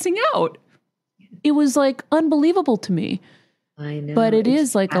just passing out. It was like unbelievable to me. I know. But it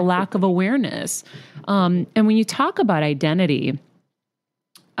is like a lack of awareness. And when you talk about identity,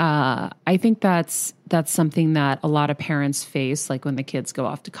 I think that's something that a lot of parents face. Like when the kids go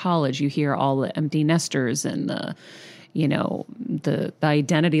off to college, you hear all the empty nesters and the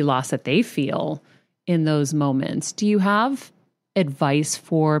identity loss that they feel in those moments. Do you have advice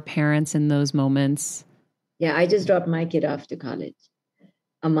for parents in those moments? Yeah, I just dropped my kid off to college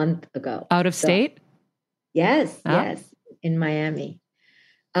a month ago. Out of state? Yes, in Miami.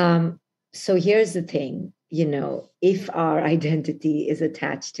 So here's the thing, if our identity is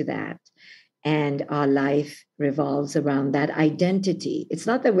attached to that and our life revolves around that identity, it's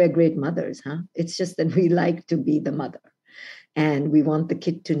not that we're great mothers, It's just that we like to be the mother and we want the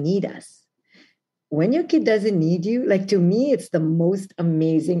kid to need us. When your kid doesn't need you, like to me, it's the most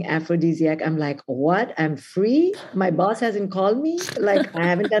amazing aphrodisiac. I'm like, what? I'm free. My boss hasn't called me. Like I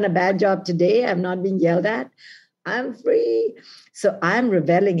haven't done a bad job today. I'm not being yelled at. I'm free. So I'm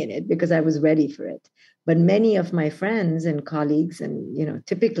reveling in it because I was ready for it. But many of my friends and colleagues and,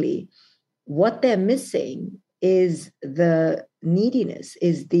 typically what they're missing is the neediness,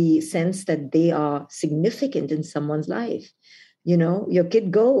 is the sense that they are significant in someone's life. Your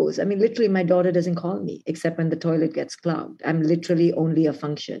kid goes. I mean, literally, my daughter doesn't call me except when the toilet gets clogged. I'm literally only a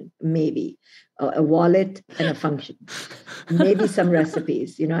function, maybe a wallet and a function, maybe some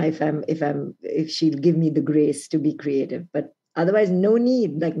recipes. If she'll give me the grace to be creative, but otherwise, no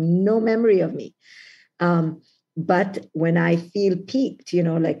need, like no memory of me. But when I feel peaked,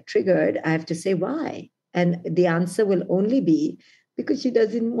 like triggered, I have to say why, and the answer will only be, because she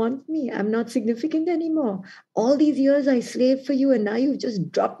doesn't want me. I'm not significant anymore. All these years I slaved for you and now you've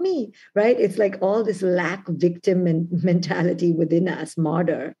just dropped me, right? It's like all this lack victim mentality within us,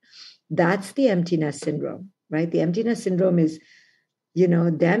 martyr. That's the emptiness syndrome, right? The emptiness syndrome is,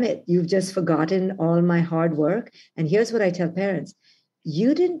 damn it, you've just forgotten all my hard work. And here's what I tell parents.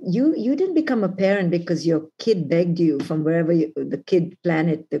 You didn't become a parent because your kid begged you from wherever the kid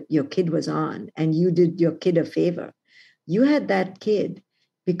planet that your kid was on, and you did your kid a favor. You had that kid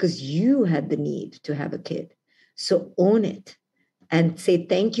because you had the need to have a kid. So own it and say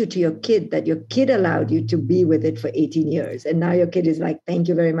thank you to your kid that your kid allowed you to be with it for 18 years. And now your kid is like, thank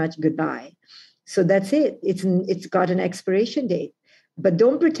you very much, goodbye. So that's it. It's got an expiration date. But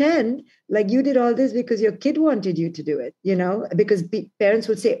don't pretend like you did all this because your kid wanted you to do it, because parents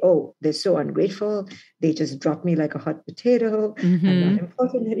would say, oh, they're so ungrateful. They just dropped me like a hot potato. Mm-hmm. I'm not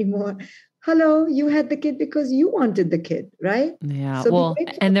important anymore. Hello, you had the kid because you wanted the kid, right? Yeah. So well,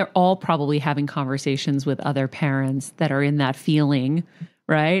 and they're all probably having conversations with other parents that are in that feeling,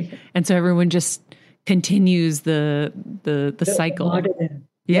 right? And so everyone just continues the cycle. Martyrdom.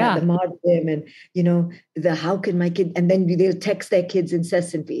 Yeah. The martyrdom and, the how can my kid, and then they'll text their kids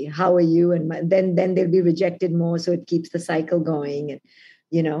incessantly. How are you? And then they'll be rejected more. So it keeps the cycle going.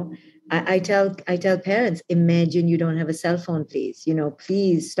 And, I tell parents, imagine you don't have a cell phone, please.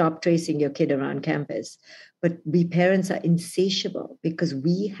 Please stop tracing your kid around campus. But we parents are insatiable because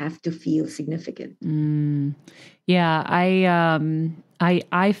we have to feel significant. Yeah,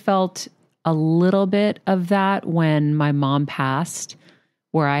 I felt a little bit of that when my mom passed,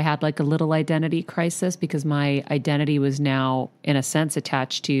 where I had like a little identity crisis because my identity was now, in a sense,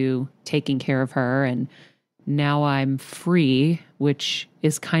 attached to taking care of her, and now I'm free, which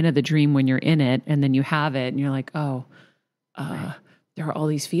is kind of the dream when you're in it. And then you have it and you're like, oh, there are all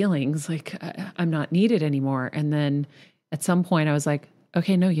these feelings like I'm not needed anymore. And then at some point I was like,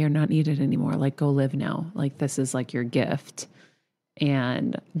 okay, no, you're not needed anymore. Like, go live now. Like, this is like your gift.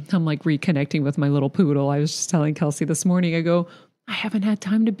 And I'm like reconnecting with my little poodle. I was just telling Kelsey this morning, I go, I haven't had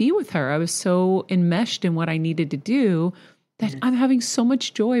time to be with her. I was so enmeshed in what I needed to do that I'm having so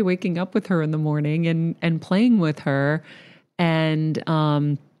much joy waking up with her in the morning and playing with her. And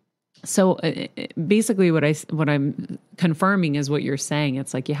so basically what I'm confirming is what you're saying.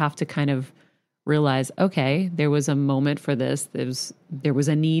 It's like you have to kind of realize, okay, there was a moment for this. There was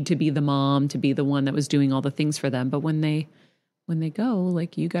a need to be the mom, to be the one that was doing all the things for them. But when they go,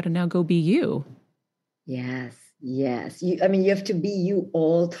 like, you got to now go be you. Yes. Yes. I mean, you have to be you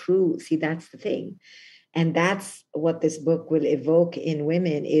all through. See, that's the thing. And that's what this book will evoke in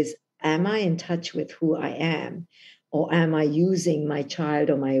women is, am I in touch with who I am? Or am I using my child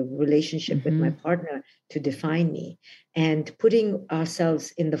or my relationship with my partner to define me? And putting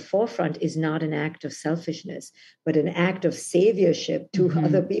ourselves in the forefront is not an act of selfishness, but an act of saviorship to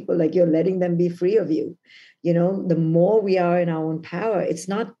other people. Like you're letting them be free of you. You know, the more we are in our own power, it's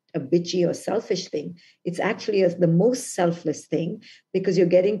not a bitchy or selfish thing. It's actually the most selfless thing, because you're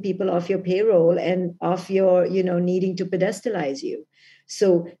getting people off your payroll and off your, needing to pedestalize you.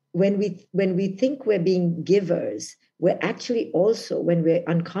 So when we think we're being givers, we're actually also, when we're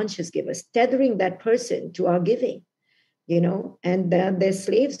unconscious givers, tethering that person to our giving, and they're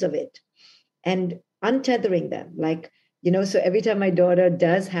slaves of it. And untethering them, so every time my daughter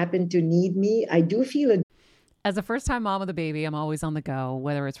does happen to need me, I do feel a As a first-time mom with a baby, I'm always on the go,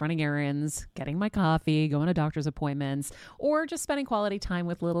 whether it's running errands, getting my coffee, going to doctor's appointments, or just spending quality time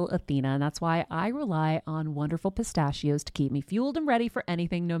with little Athena. And that's why I rely on Wonderful Pistachios to keep me fueled and ready for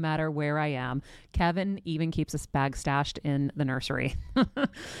anything, no matter where I am. Kevin even keeps a bag stashed in the nursery.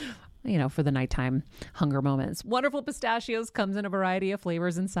 For the nighttime hunger moments. Wonderful Pistachios comes in a variety of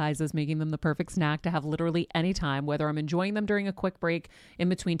flavors and sizes, making them the perfect snack to have literally any time, whether I'm enjoying them during a quick break in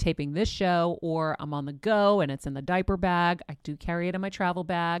between taping this show, or I'm on the go and it's in the diaper bag. I do carry it in my travel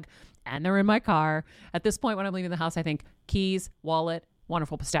bag, and they're in my car. At this point, when I'm leaving the house, I think keys, wallet,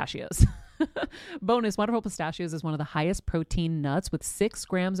 Wonderful Pistachios. Bonus, Wonderful Pistachios is one of the highest protein nuts with 6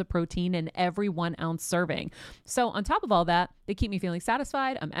 grams of protein in every 1 ounce serving. So on top of all that, they keep me feeling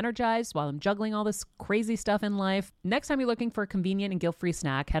satisfied. I'm energized while I'm juggling all this crazy stuff in life. Next time you're looking for a convenient and guilt-free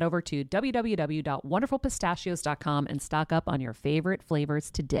snack, head over to www.wonderfulpistachios.com and stock up on your favorite flavors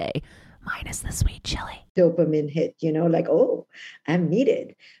today, minus the sweet chili. Dopamine hit, oh, I'm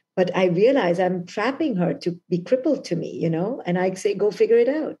needed. But I realize I'm trapping her to be crippled to me, and I say, go figure it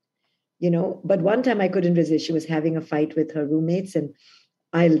out. But one time I couldn't resist. She was having a fight with her roommates, and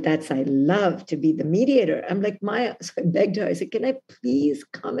I love to be the mediator. I'm like, Maya, so I begged her. I said, can I please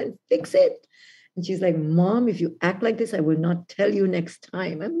come and fix it? And she's like, Mom, if you act like this, I will not tell you next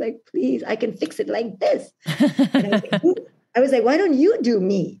time. I'm like, please, I can fix it like this. And I was like, why don't you do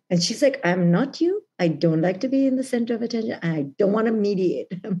me? And she's like, I'm not you. I don't like to be in the center of attention. I don't want to mediate.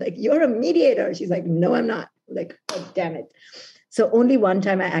 I'm like, you're a mediator. She's like, no, I'm not. I'm like, oh, damn it. So only one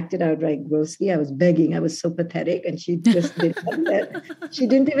time I acted out right grossly. I was begging. I was so pathetic. And she just did that. She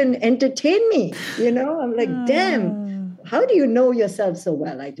didn't even entertain me. I'm like, damn, how do you know yourself so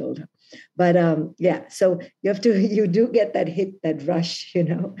well? I told her. But so you do get that hit, that rush,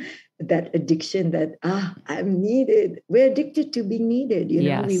 that addiction that, I'm needed. We're addicted to being needed.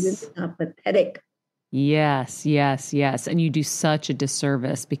 Yes. We women are pathetic. Yes, yes, yes. And you do such a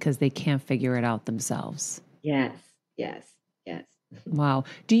disservice because they can't figure it out themselves. Yes, yes. Yes. Wow.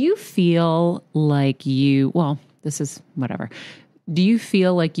 Do you feel like this is whatever. Do you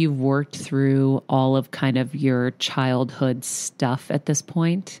feel like you've worked through all of kind of your childhood stuff at this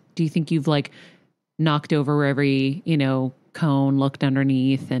point? Do you think you've knocked over every, cone, looked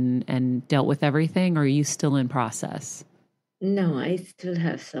underneath and dealt with everything? Or are you still in process? No, I still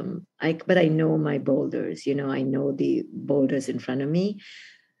have some, but I know my boulders, I know the boulders in front of me,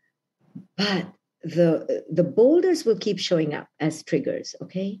 but the boulders will keep showing up as triggers,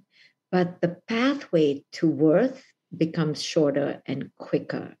 okay? But the pathway to worth becomes shorter and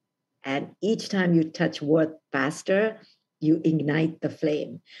quicker. And each time you touch worth faster, you ignite the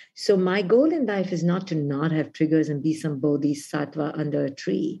flame. So my goal in life is not to not have triggers and be some bodhisattva under a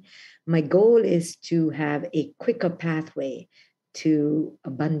tree. My goal is to have a quicker pathway to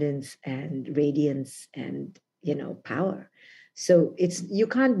abundance and radiance and, power. So you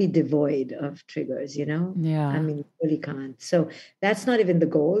can't be devoid of triggers, Yeah. I mean, you really can't. So that's not even the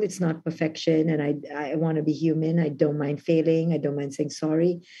goal. It's not perfection. And I want to be human. I don't mind failing. I don't mind saying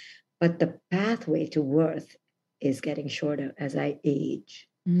sorry. But the pathway to worth is getting shorter as I age.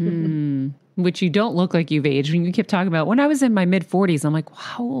 Which you don't look like you've aged. When you keep talking about when I was in my mid-40s, I'm like,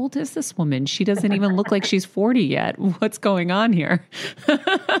 how old is this woman? She doesn't even look like she's 40 yet. What's going on here?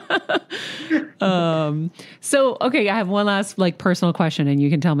 So, okay, I have one last personal question, and you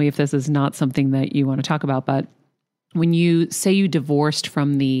can tell me if this is not something that you want to talk about. But when you say you divorced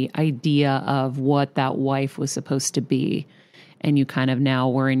from the idea of what that wife was supposed to be, and you kind of now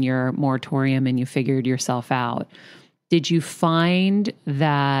were in your moratorium and you figured yourself out, did you find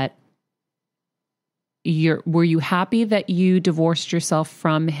that were you happy that you divorced yourself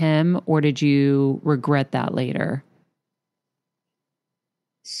from him, or did you regret that later?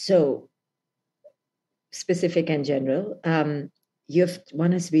 So, specific and general, one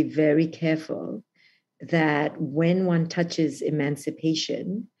has to be very careful that when one touches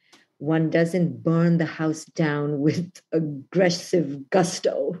emancipation, one doesn't burn the house down with aggressive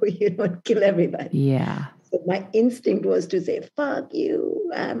gusto, and kill everybody. Yeah. So my instinct was to say, fuck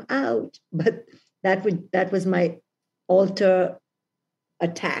you, I'm out. But that was my alter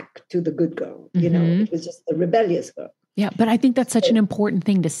attack to the good girl. It was just the rebellious girl. Yeah, but I think that's such an important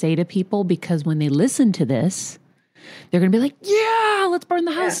thing to say to people, because when they listen to this, they're going to be like, yeah, let's burn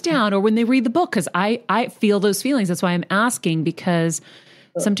the house down. Or when they read the book, because I feel those feelings. That's why I'm asking, because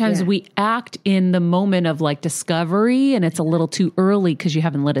sometimes we act in the moment of like discovery and it's a little too early because you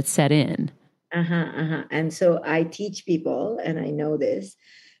haven't let it set in. And so I teach people, and I know this,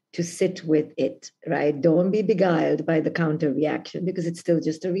 to sit with it, right? Don't be beguiled by the counter reaction, because it's still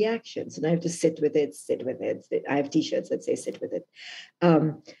just a reaction. So now I have to sit with it. I have t-shirts that say sit with it.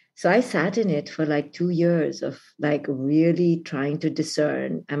 So I sat in it for like 2 years of like really trying to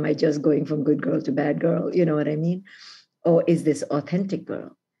discern, am I just going from good girl to bad girl? You know what I mean? Or is this authentic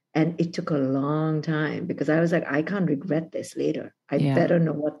girl? And it took a long time, because I was like, I can't regret this later. I better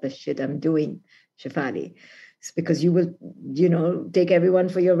know what the shit I'm doing, Shefali. It's because you will, take everyone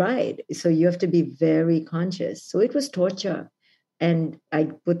for your ride. So you have to be very conscious. So it was torture. And I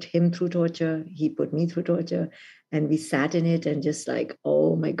put him through torture. He put me through torture. And we sat in it and just like,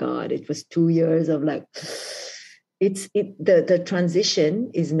 oh my God, it was 2 years of like, the transition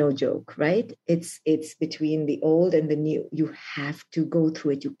is no joke, right? It's between the old and the new. You have to go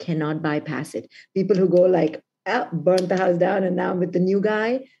through it. You cannot bypass it. People who go like, burn the house down, and now I'm with the new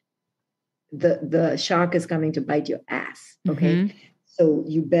guy, the shark is coming to bite your ass. Okay. Mm-hmm. So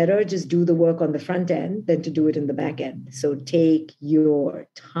you better just do the work on the front end than to do it in the back end. So take your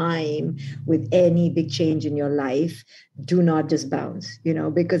time with any big change in your life. Do not just bounce,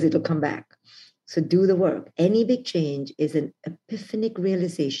 because it'll come back. So do the work. Any big change is an epiphanic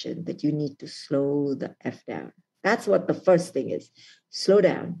realization that you need to slow the F down. That's what the first thing is. Slow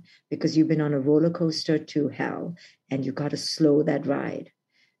down, because you've been on a roller coaster to hell and you got to slow that ride.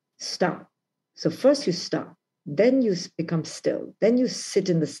 Stop. So first you stop, then you become still, then you sit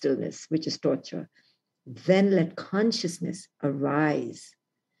in the stillness, which is torture. Then let consciousness arise,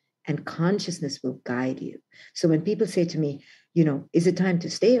 and consciousness will guide you. So when people say to me, is it time to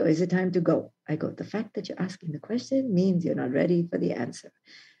stay or is it time to go? I go, the fact that you're asking the question means you're not ready for the answer.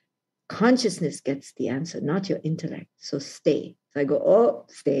 Consciousness gets the answer, not your intellect. So stay. So I go,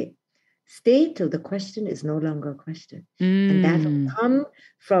 stay. Stay till the question is no longer a question. And that will come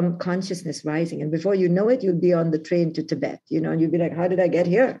from consciousness rising. And before you know it, you'll be on the train to Tibet, and you'll be like, how did I get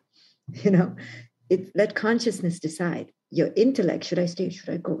here? Let consciousness decide. Your intellect, should I stay? Should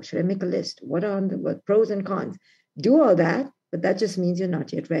I go? Should I make a list? What are the pros and cons? Do all that, but that just means you're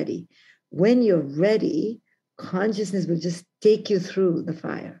not yet ready. When you're ready, consciousness will just take you through the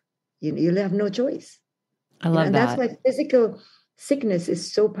fire. You'll have no choice. I love that. And that's why physical sickness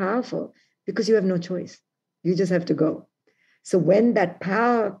is so powerful, because you have no choice. You just have to go. So when that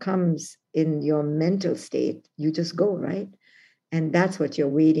power comes in your mental state, you just go, right? And that's what you're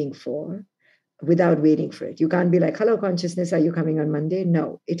waiting for, without waiting for it. You can't be like, hello, consciousness, are you coming on Monday?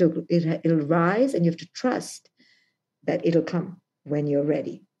 No, it'll rise, and you have to trust that it'll come when you're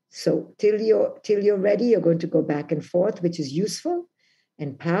ready. So till you're ready, you're going to go back and forth, which is useful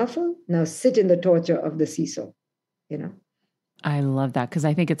and powerful. Now sit in the torture of the seesaw, I love that, because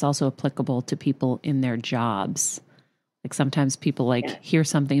I think it's also applicable to people in their jobs. Like sometimes people hear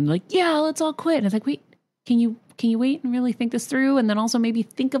something like, yeah, let's all quit. And it's like, wait, can you wait and really think this through? And then also maybe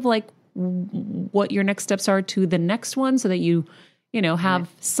think of like what your next steps are to the next one, so that you have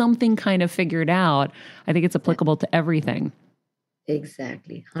something kind of figured out. I think it's applicable to everything.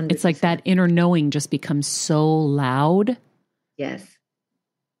 Exactly. 100%. It's like that inner knowing just becomes so loud. Yes.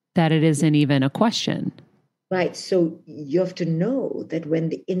 That it isn't even a question. Right. So you have to know that when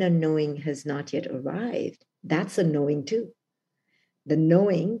the inner knowing has not yet arrived, that's a knowing too. The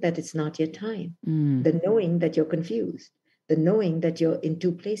knowing that it's not yet time. The knowing that you're confused. The knowing that you're in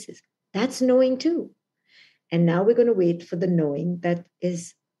two places. That's knowing too. And now we're going to wait for the knowing that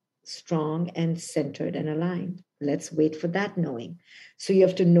is strong and centered and aligned. Let's wait for that knowing. So you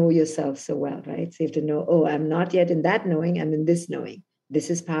have to know yourself so well, right? So you have to know, I'm not yet in that knowing, I'm in this knowing. This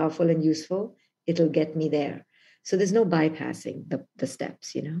is powerful and useful. It'll get me there. So there's no bypassing the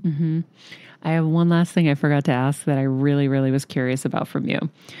steps, Mm-hmm. I have one last thing I forgot to ask that I really, really was curious about from you.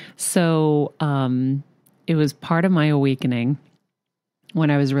 So it was part of my awakening when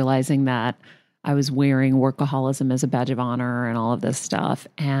I was realizing that I was wearing workaholism as a badge of honor and all of this stuff.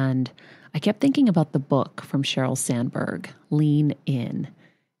 And I kept thinking about the book from Sheryl Sandberg, Lean In.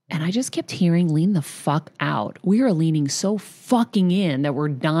 And I just kept hearing, lean the fuck out. We are leaning so fucking in that we're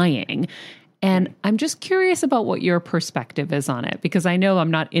dying. And I'm just curious about what your perspective is on it, because I know I'm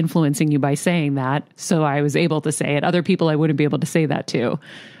not influencing you by saying that. So I was able to say it. Other people, I wouldn't be able to say that to,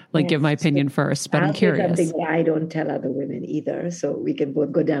 like give my opinion first, but I'm curious. Say something that I don't tell other women either. So we can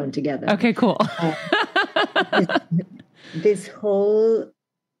both go down together. Okay, cool. This whole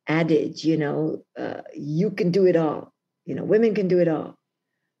adage, you can do it all. Women can do it all.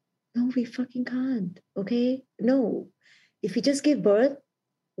 No, we fucking can't. Okay? No. If we just give birth,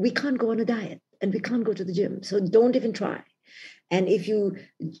 we can't go on a diet and we can't go to the gym. So don't even try. And if you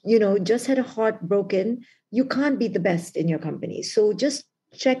just had a heart broken, you can't be the best in your company. So just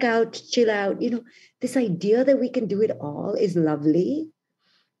check out, chill out. This idea that we can do it all is lovely,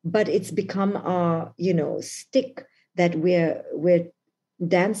 but it's become our, stick that we're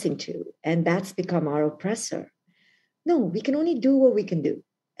dancing to. And that's become our oppressor. No, we can only do what we can do.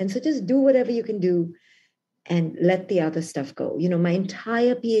 And so just do whatever you can do and let the other stuff go. My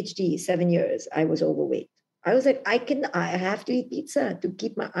entire PhD, 7 years, I was overweight. I was like, I have to eat pizza to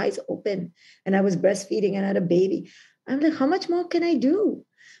keep my eyes open. And I was breastfeeding and I had a baby. I'm like, how much more can I do?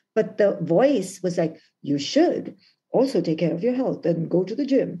 But the voice was like, you should also take care of your health and go to the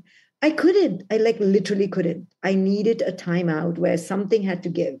gym. I couldn't. I literally couldn't. I needed a timeout where something had to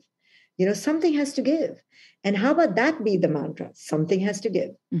give. Something has to give. And how about that be the mantra? Something has to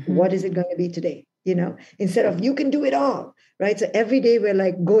give. Mm-hmm. What is it going to be today? Instead of you can do it all, right? So every day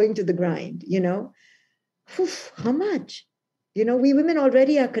we're going to the grind, how much? We women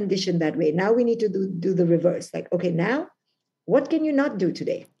already are conditioned that way. Now we need to do the reverse. Okay, now what can you not do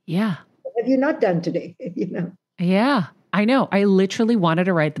today? Yeah. What have you not done today? Yeah, I know. I literally wanted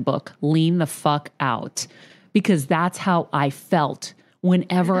to write the book, Lean the Fuck Out, because that's how I felt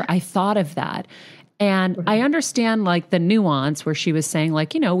whenever I thought of that. And I understand the nuance where she was saying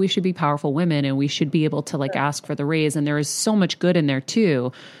we should be powerful women and we should be able to ask for the raise. And there is so much good in there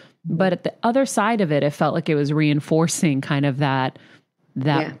too. But at the other side of it, it felt like it was reinforcing kind of that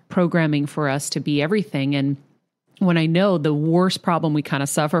programming for us to be everything. And when I know the worst problem we kind of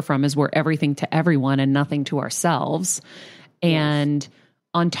suffer from is we're everything to everyone and nothing to ourselves. And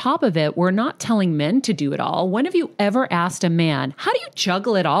on top of it, we're not telling men to do it all. When have you ever asked a man, how do you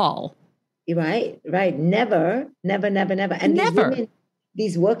juggle it all? Right. Never. And never.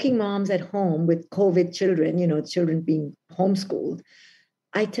 These working moms at home with COVID children, children being homeschooled,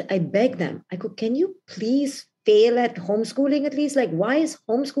 I beg them, I go, can you please fail at homeschooling at least? Why is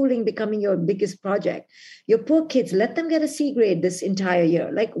homeschooling becoming your biggest project? Your poor kids, let them get a C grade this entire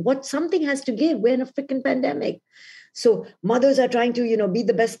year. Something has to give. We're in a freaking pandemic. So mothers are trying to, be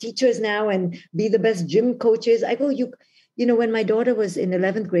the best teachers now and be the best gym coaches. I go, when my daughter was in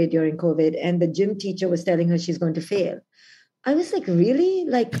 11th grade during COVID and the gym teacher was telling her she's going to fail, I was like, really?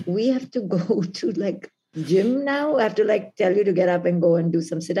 We have to go to gym now? I have to tell you to get up and go and do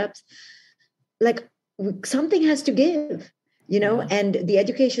some sit-ups? Something has to give, and the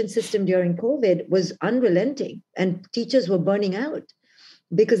education system during COVID was unrelenting and teachers were burning out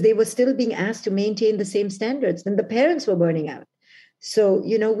because they were still being asked to maintain the same standards and the parents were burning out. So,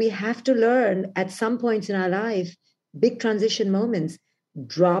 we have to learn at some points in our life, big transition moments,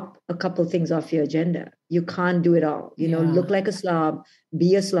 drop a couple things off your agenda. You can't do it all. Look like a slob,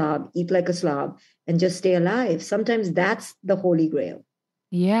 be a slob, eat like a slob, and just stay alive. Sometimes that's the holy grail.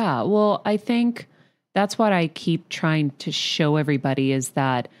 Yeah. Well, I think that's what I keep trying to show everybody is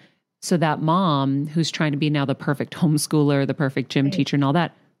that, so that mom who's trying to be now the perfect homeschooler, the perfect gym teacher and all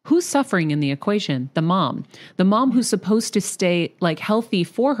that, who's suffering in the equation? The mom who's supposed to stay healthy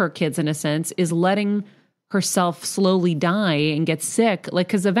for her kids in a sense is letting herself slowly die and get sick,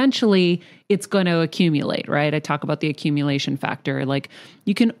 because eventually it's going to accumulate, right? I talk about the accumulation factor.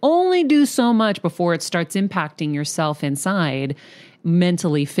 You can only do so much before it starts impacting yourself inside,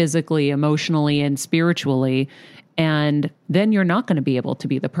 mentally, physically, emotionally, and spiritually. And then you're not going to be able to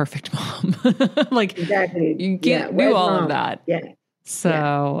be the perfect mom. Exactly. You can't do all of that. Yeah.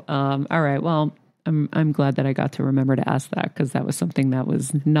 So, all right. Well, I'm glad that I got to remember to ask that because that was something that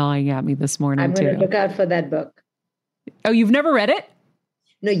was gnawing at me this morning. I'm going to look out for that book. Oh, you've never read it?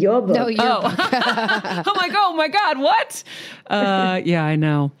 No, your book. No, your book. I'm like, oh my God, what? Yeah, I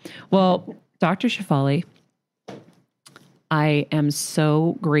know. Well, Dr. Shefali, I am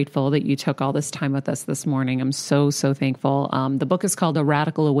so grateful that you took all this time with us this morning. I'm so thankful. The book is called A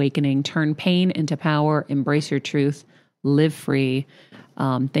Radical Awakening, Turn Pain into Power, Embrace Your Truth, Live Free.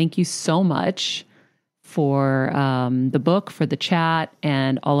 Thank you so much for the book, for the chat,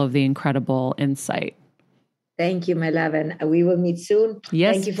 and all of the incredible insight. Thank you, my love. And we will meet soon.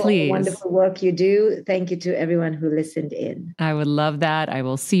 Yes, Thank you for please. all the wonderful work you do. Thank you to everyone who listened in. I would love that. I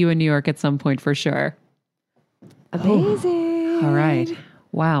will see you in New York at some point for sure. Amazing. All right.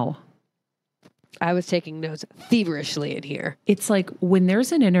 Wow. I was taking notes feverishly in here. It's like when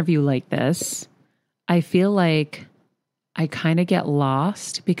there's an interview like this, I feel like I kind of get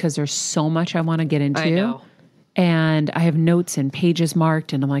lost because there's so much I want to get into. I know. And I have notes and pages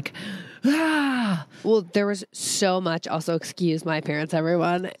marked, and I'm like, ah. Well, there was so much. Also, excuse my appearance,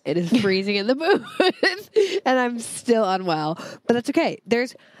 everyone. It is freezing in the booth, and I'm still unwell. But that's okay.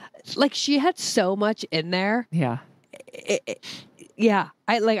 There's, like, she had so much in there. Yeah. Yeah.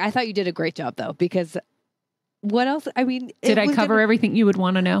 I thought you did a great job, though, because what else? I mean, did I cover everything you would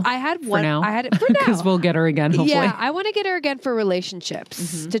want to know? I had one. For now? I had it for now. Because we'll get her again, hopefully. Yeah, I want to get her again for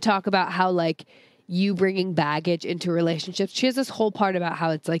relationships to talk about how, like, you bringing baggage into relationships. She has this whole part about how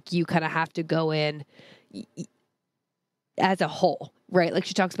it's like you kind of have to go in as a whole, right? Like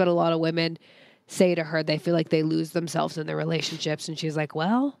she talks about a lot of women say to her they feel like they lose themselves in their relationships. And she's like,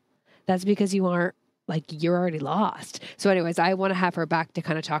 well, that's because you aren't, like, you're already lost. So anyways, I want to have her back to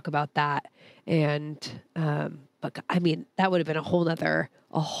kind of talk about that. And, but I mean, that would have been a whole nother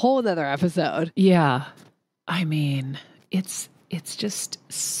episode. Yeah. I mean, it's just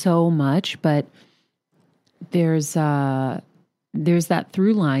so much, but there's that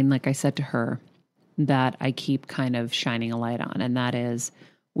through line, like I said to her, that I keep kind of shining a light on. And that is,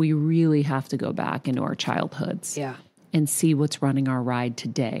 we really have to go back into our childhoods and see what's running our ride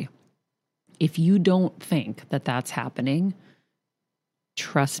today. If you don't think that that's happening,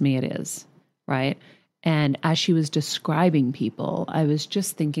 trust me, it is, right? And as she was describing people, I was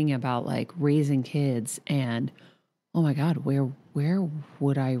just thinking about like raising kids and, oh my God, where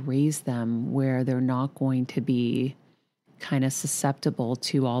would I raise them where they're not going to be kind of susceptible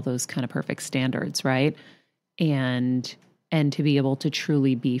to all those kind of perfect standards, right? And to be able to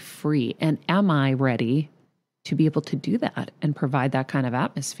truly be free. And am I ready to be able to do that and provide that kind of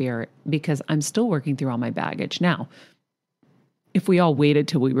atmosphere? Because I'm still working through all my baggage. Now, if we all waited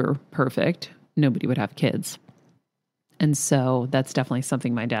till we were perfect, nobody would have kids. And so that's definitely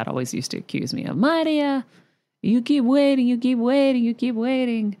something my dad always used to accuse me of. Maria, you keep waiting, you keep waiting, you keep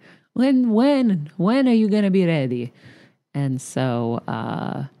waiting. When are you going to be ready? And so,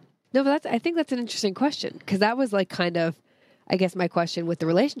 no, but I think that's an interesting question, because that was like kind of, I guess, my question with the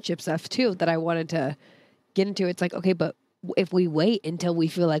relationship stuff too, that I wanted to get into. It's like, okay, but if we wait until we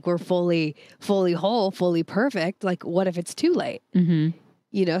feel like we're fully whole, fully perfect, like what if it's too late? mm-hmm.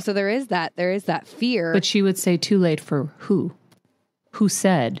 You know, so there is that fear. But she would say too late for who? Who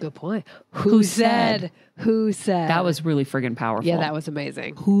said? Good point. Who said? Who said? That was really friggin' powerful. Yeah, that was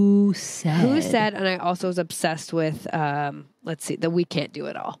amazing. Who said? Who said? And I also was obsessed with, let's see, that we can't do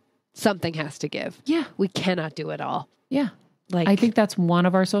it all. Something has to give. Yeah. We cannot do it all. Yeah. Like, I think that's one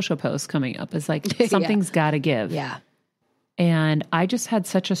of our social posts coming up is like, something's got to give. Yeah. And I just had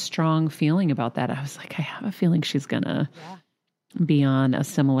such a strong feeling about that. I was like, I have a feeling she's going to be on a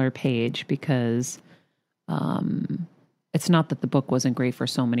similar page because it's not that the book wasn't great for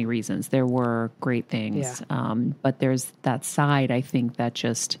so many reasons. There were great things. But there's that side, I think, that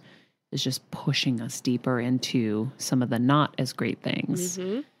just is just pushing us deeper into some of the not as great things.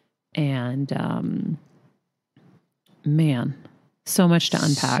 Mm-hmm. And man, so much to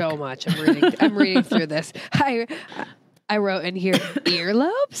unpack. So much. I'm reading through this. I wrote in here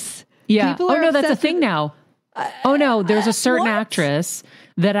earlobes. Yeah. People oh are no, that's a obsessed thing with- now. Oh no, there's a certain what? actress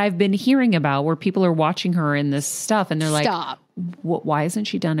that I've been hearing about where people are watching her in this stuff and they're like, Stop. why hasn't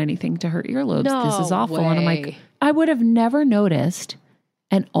she done anything to her earlobes? No This is awful. And I'm like, way. I would have never noticed.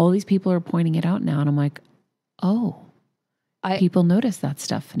 And all these people are pointing it out now. And I'm like, oh, people notice that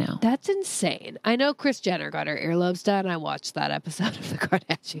stuff now. That's insane. I know Kris Jenner got her earlobes done. I watched that episode of The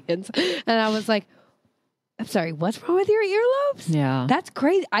Kardashians and I was like, I'm sorry, what's wrong with your earlobes? Yeah. That's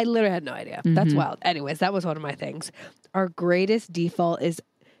crazy. I literally had no idea. Mm-hmm. That's wild. Anyways, that was one of my things. Our greatest default is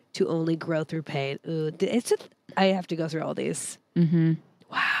to only grow through pain. Ooh, I have to go through all these. Mm-hmm.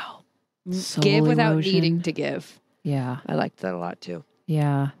 Wow. Soul Give without erosion. needing to give. Yeah. I liked that a lot too.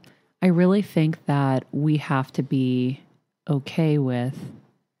 Yeah. I really think that we have to be okay with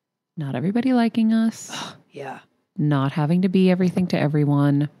not everybody liking us, Yeah. not having to be everything to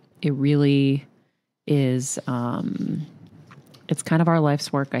everyone. It really is, it's kind of our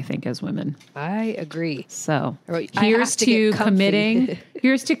life's work, I think, as women. I agree. So I have here's to to get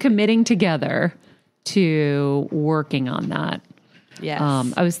comfy. committing together to working on that. Yes.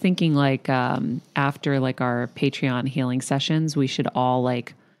 I was thinking like, after like our Patreon healing sessions, we should all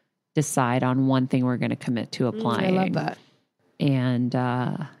like decide on one thing we're going to commit to applying. I love that. And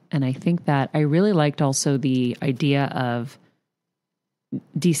I think that I really liked also the idea of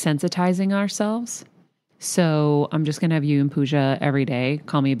desensitizing ourselves. So I'm just going to have you and Pooja every day.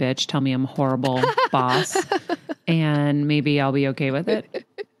 Call me a bitch. Tell me I'm a horrible boss. And maybe I'll be okay with it.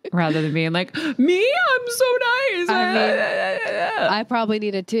 rather than being like, me, I'm so nice. I probably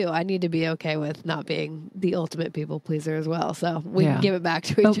need it too. I need to be okay with not being the ultimate people pleaser as well. So we can give it back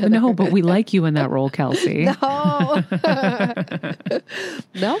to each other. No, but we like you in that role, Kelsey. No.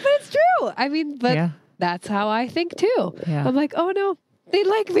 No, but it's true. I mean, but that's how I think too. Yeah. I'm like, oh no, they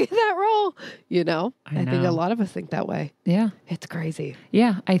like me in that role. You know, I think a lot of us think that way. Yeah. It's crazy.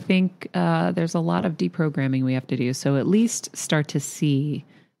 Yeah. I think there's a lot of deprogramming we have to do. So at least start to see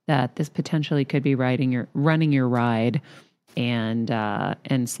that this potentially could be running your ride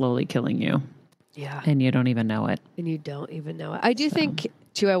and slowly killing you. Yeah. And you don't even know it. And you don't even know it. I do think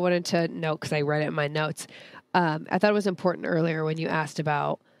too, I wanted to note, because I read it in my notes. I thought it was important earlier when you asked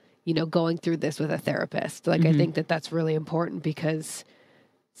about, you know, going through this with a therapist. Like, I think that that's really important, because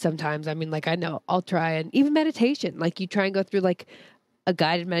sometimes, I mean, like, I know I'll try, and even meditation, like you try and go through like a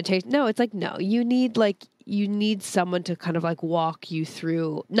guided meditation. No, it's like, no, you need someone to kind of like walk you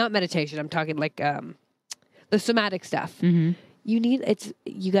through, not meditation. I'm talking like, the somatic stuff. Mm-hmm.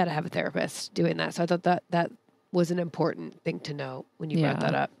 You got to have a therapist doing that. So I thought that was an important thing to know when you brought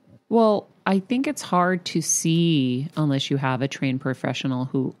that up. Well, I think it's hard to see unless you have a trained professional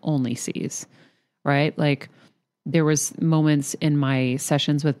who only sees, right? Like, there was moments in my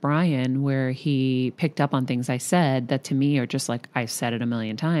sessions with Brian where he picked up on things I said that to me are just like, I've said it a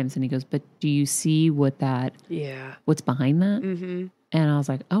million times. And he goes, but do you see what's behind that? Mm-hmm. And I was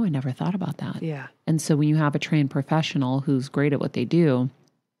like, oh, I never thought about that. Yeah. And so when you have a trained professional who's great at what they do,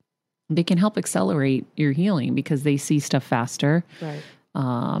 they can help accelerate your healing because they see stuff faster. Right.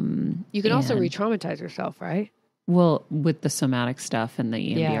 You can also re-traumatize yourself, right? Well, with the somatic stuff and the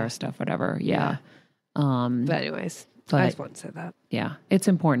EMDR stuff, whatever. Yeah. But anyways, I just want to say that. Yeah. It's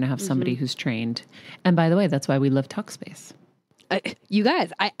important to have somebody who's trained. And by the way, that's why we love Talkspace. You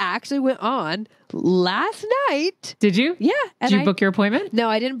guys, I actually went on last night. Did you? Yeah. Did you book your appointment? No,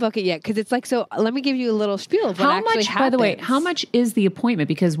 I didn't book it yet, because it's like, so let me give you a little spiel of what actually happens. By the way, how much is the appointment?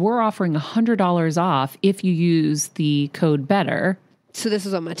 Because we're offering $100 off if you use the code BETTER. So this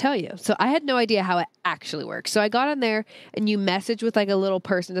is what I'm going to tell you. So I had no idea how it actually works. So I got on there, and you message with like a little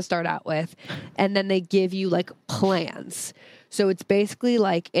person to start out with, and then they give you like plans. So it's basically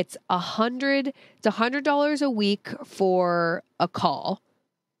like it's $100 a week for a call.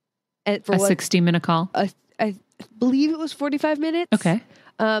 And for a 60-minute call? I believe it was 45 minutes. Okay.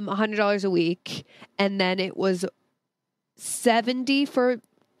 $100 a week. And then it was $70 for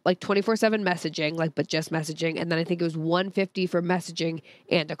like 24/7 messaging, like, but just messaging. And then I think it was $150 for messaging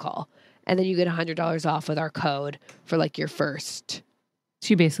and a call. And then you get $100 off with our code for like your first. So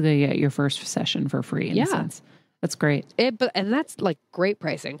you basically get your first session for free in a sense. That's great. And that's like great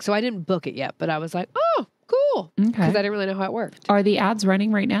pricing. So I didn't book it yet, but I was like, oh, cool. Okay. Because I didn't really know how it worked. Are the ads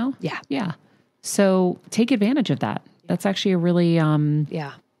running right now? Yeah. Yeah. So take advantage of that. That's actually a really, I'm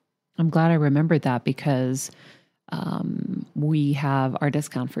glad I remembered that, because we have our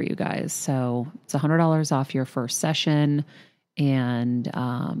discount for you guys. So it's $100 off your first session, and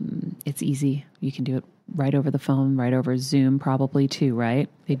it's easy. You can do it right over the phone, right over Zoom probably too, right?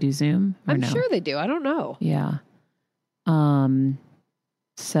 They do Zoom? I'm sure they do. I don't know. Yeah.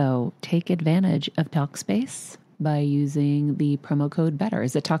 So take advantage of Talkspace by using the promo code BETTER.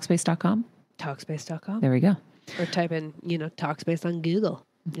 Is it Talkspace.com? Talkspace.com. There we go. Or type in, Talkspace on Google.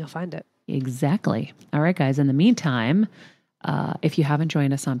 You'll find it. Exactly. All right, guys. In the meantime, if you haven't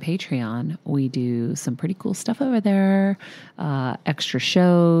joined us on Patreon, we do some pretty cool stuff over there. Extra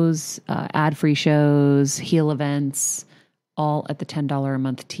shows, ad-free shows, heal events, all at the $10 a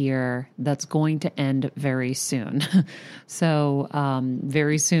month tier. That's going to end very soon. So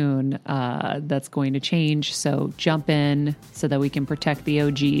very soon, that's going to change. So jump in so that we can protect the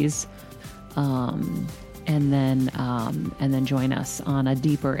OGs. And then join us on a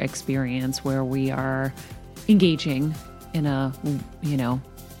deeper experience where we are engaging in a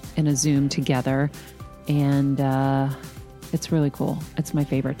Zoom together. And it's really cool. It's my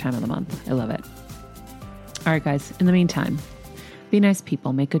favorite time of the month. I love it. All right, guys. In the meantime, be nice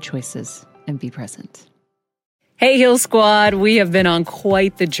people, make good choices, and be present. Hey, Heal Squad. We have been on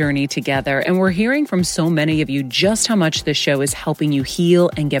quite the journey together, and we're hearing from so many of you just how much this show is helping you heal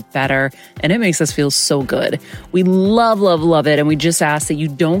and get better, and it makes us feel so good. We love, love, love it, and we just ask that you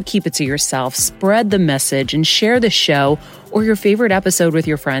don't keep it to yourself. Spread the message and share the show or your favorite episode with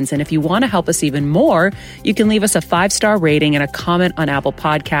your friends. And if you want to help us even more, you can leave us a 5-star rating and a comment on Apple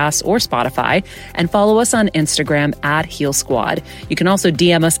Podcasts or Spotify, and follow us on Instagram at Heal Squad. You can also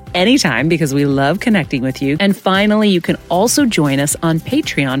DM us anytime because we love connecting with you. And finally, you can also join us on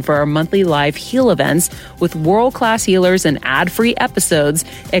Patreon for our monthly live heal events with world-class healers and ad-free episodes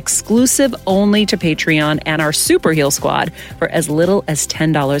exclusive only to Patreon and our Super Heal Squad for as little as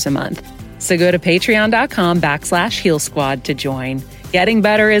 $10 a month. So go to patreon.com/Heal Squad to join. Getting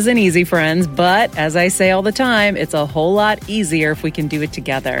better isn't easy, friends, but as I say all the time, it's a whole lot easier if we can do it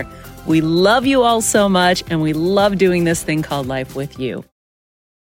together. We love you all so much, and we love doing this thing called life with you.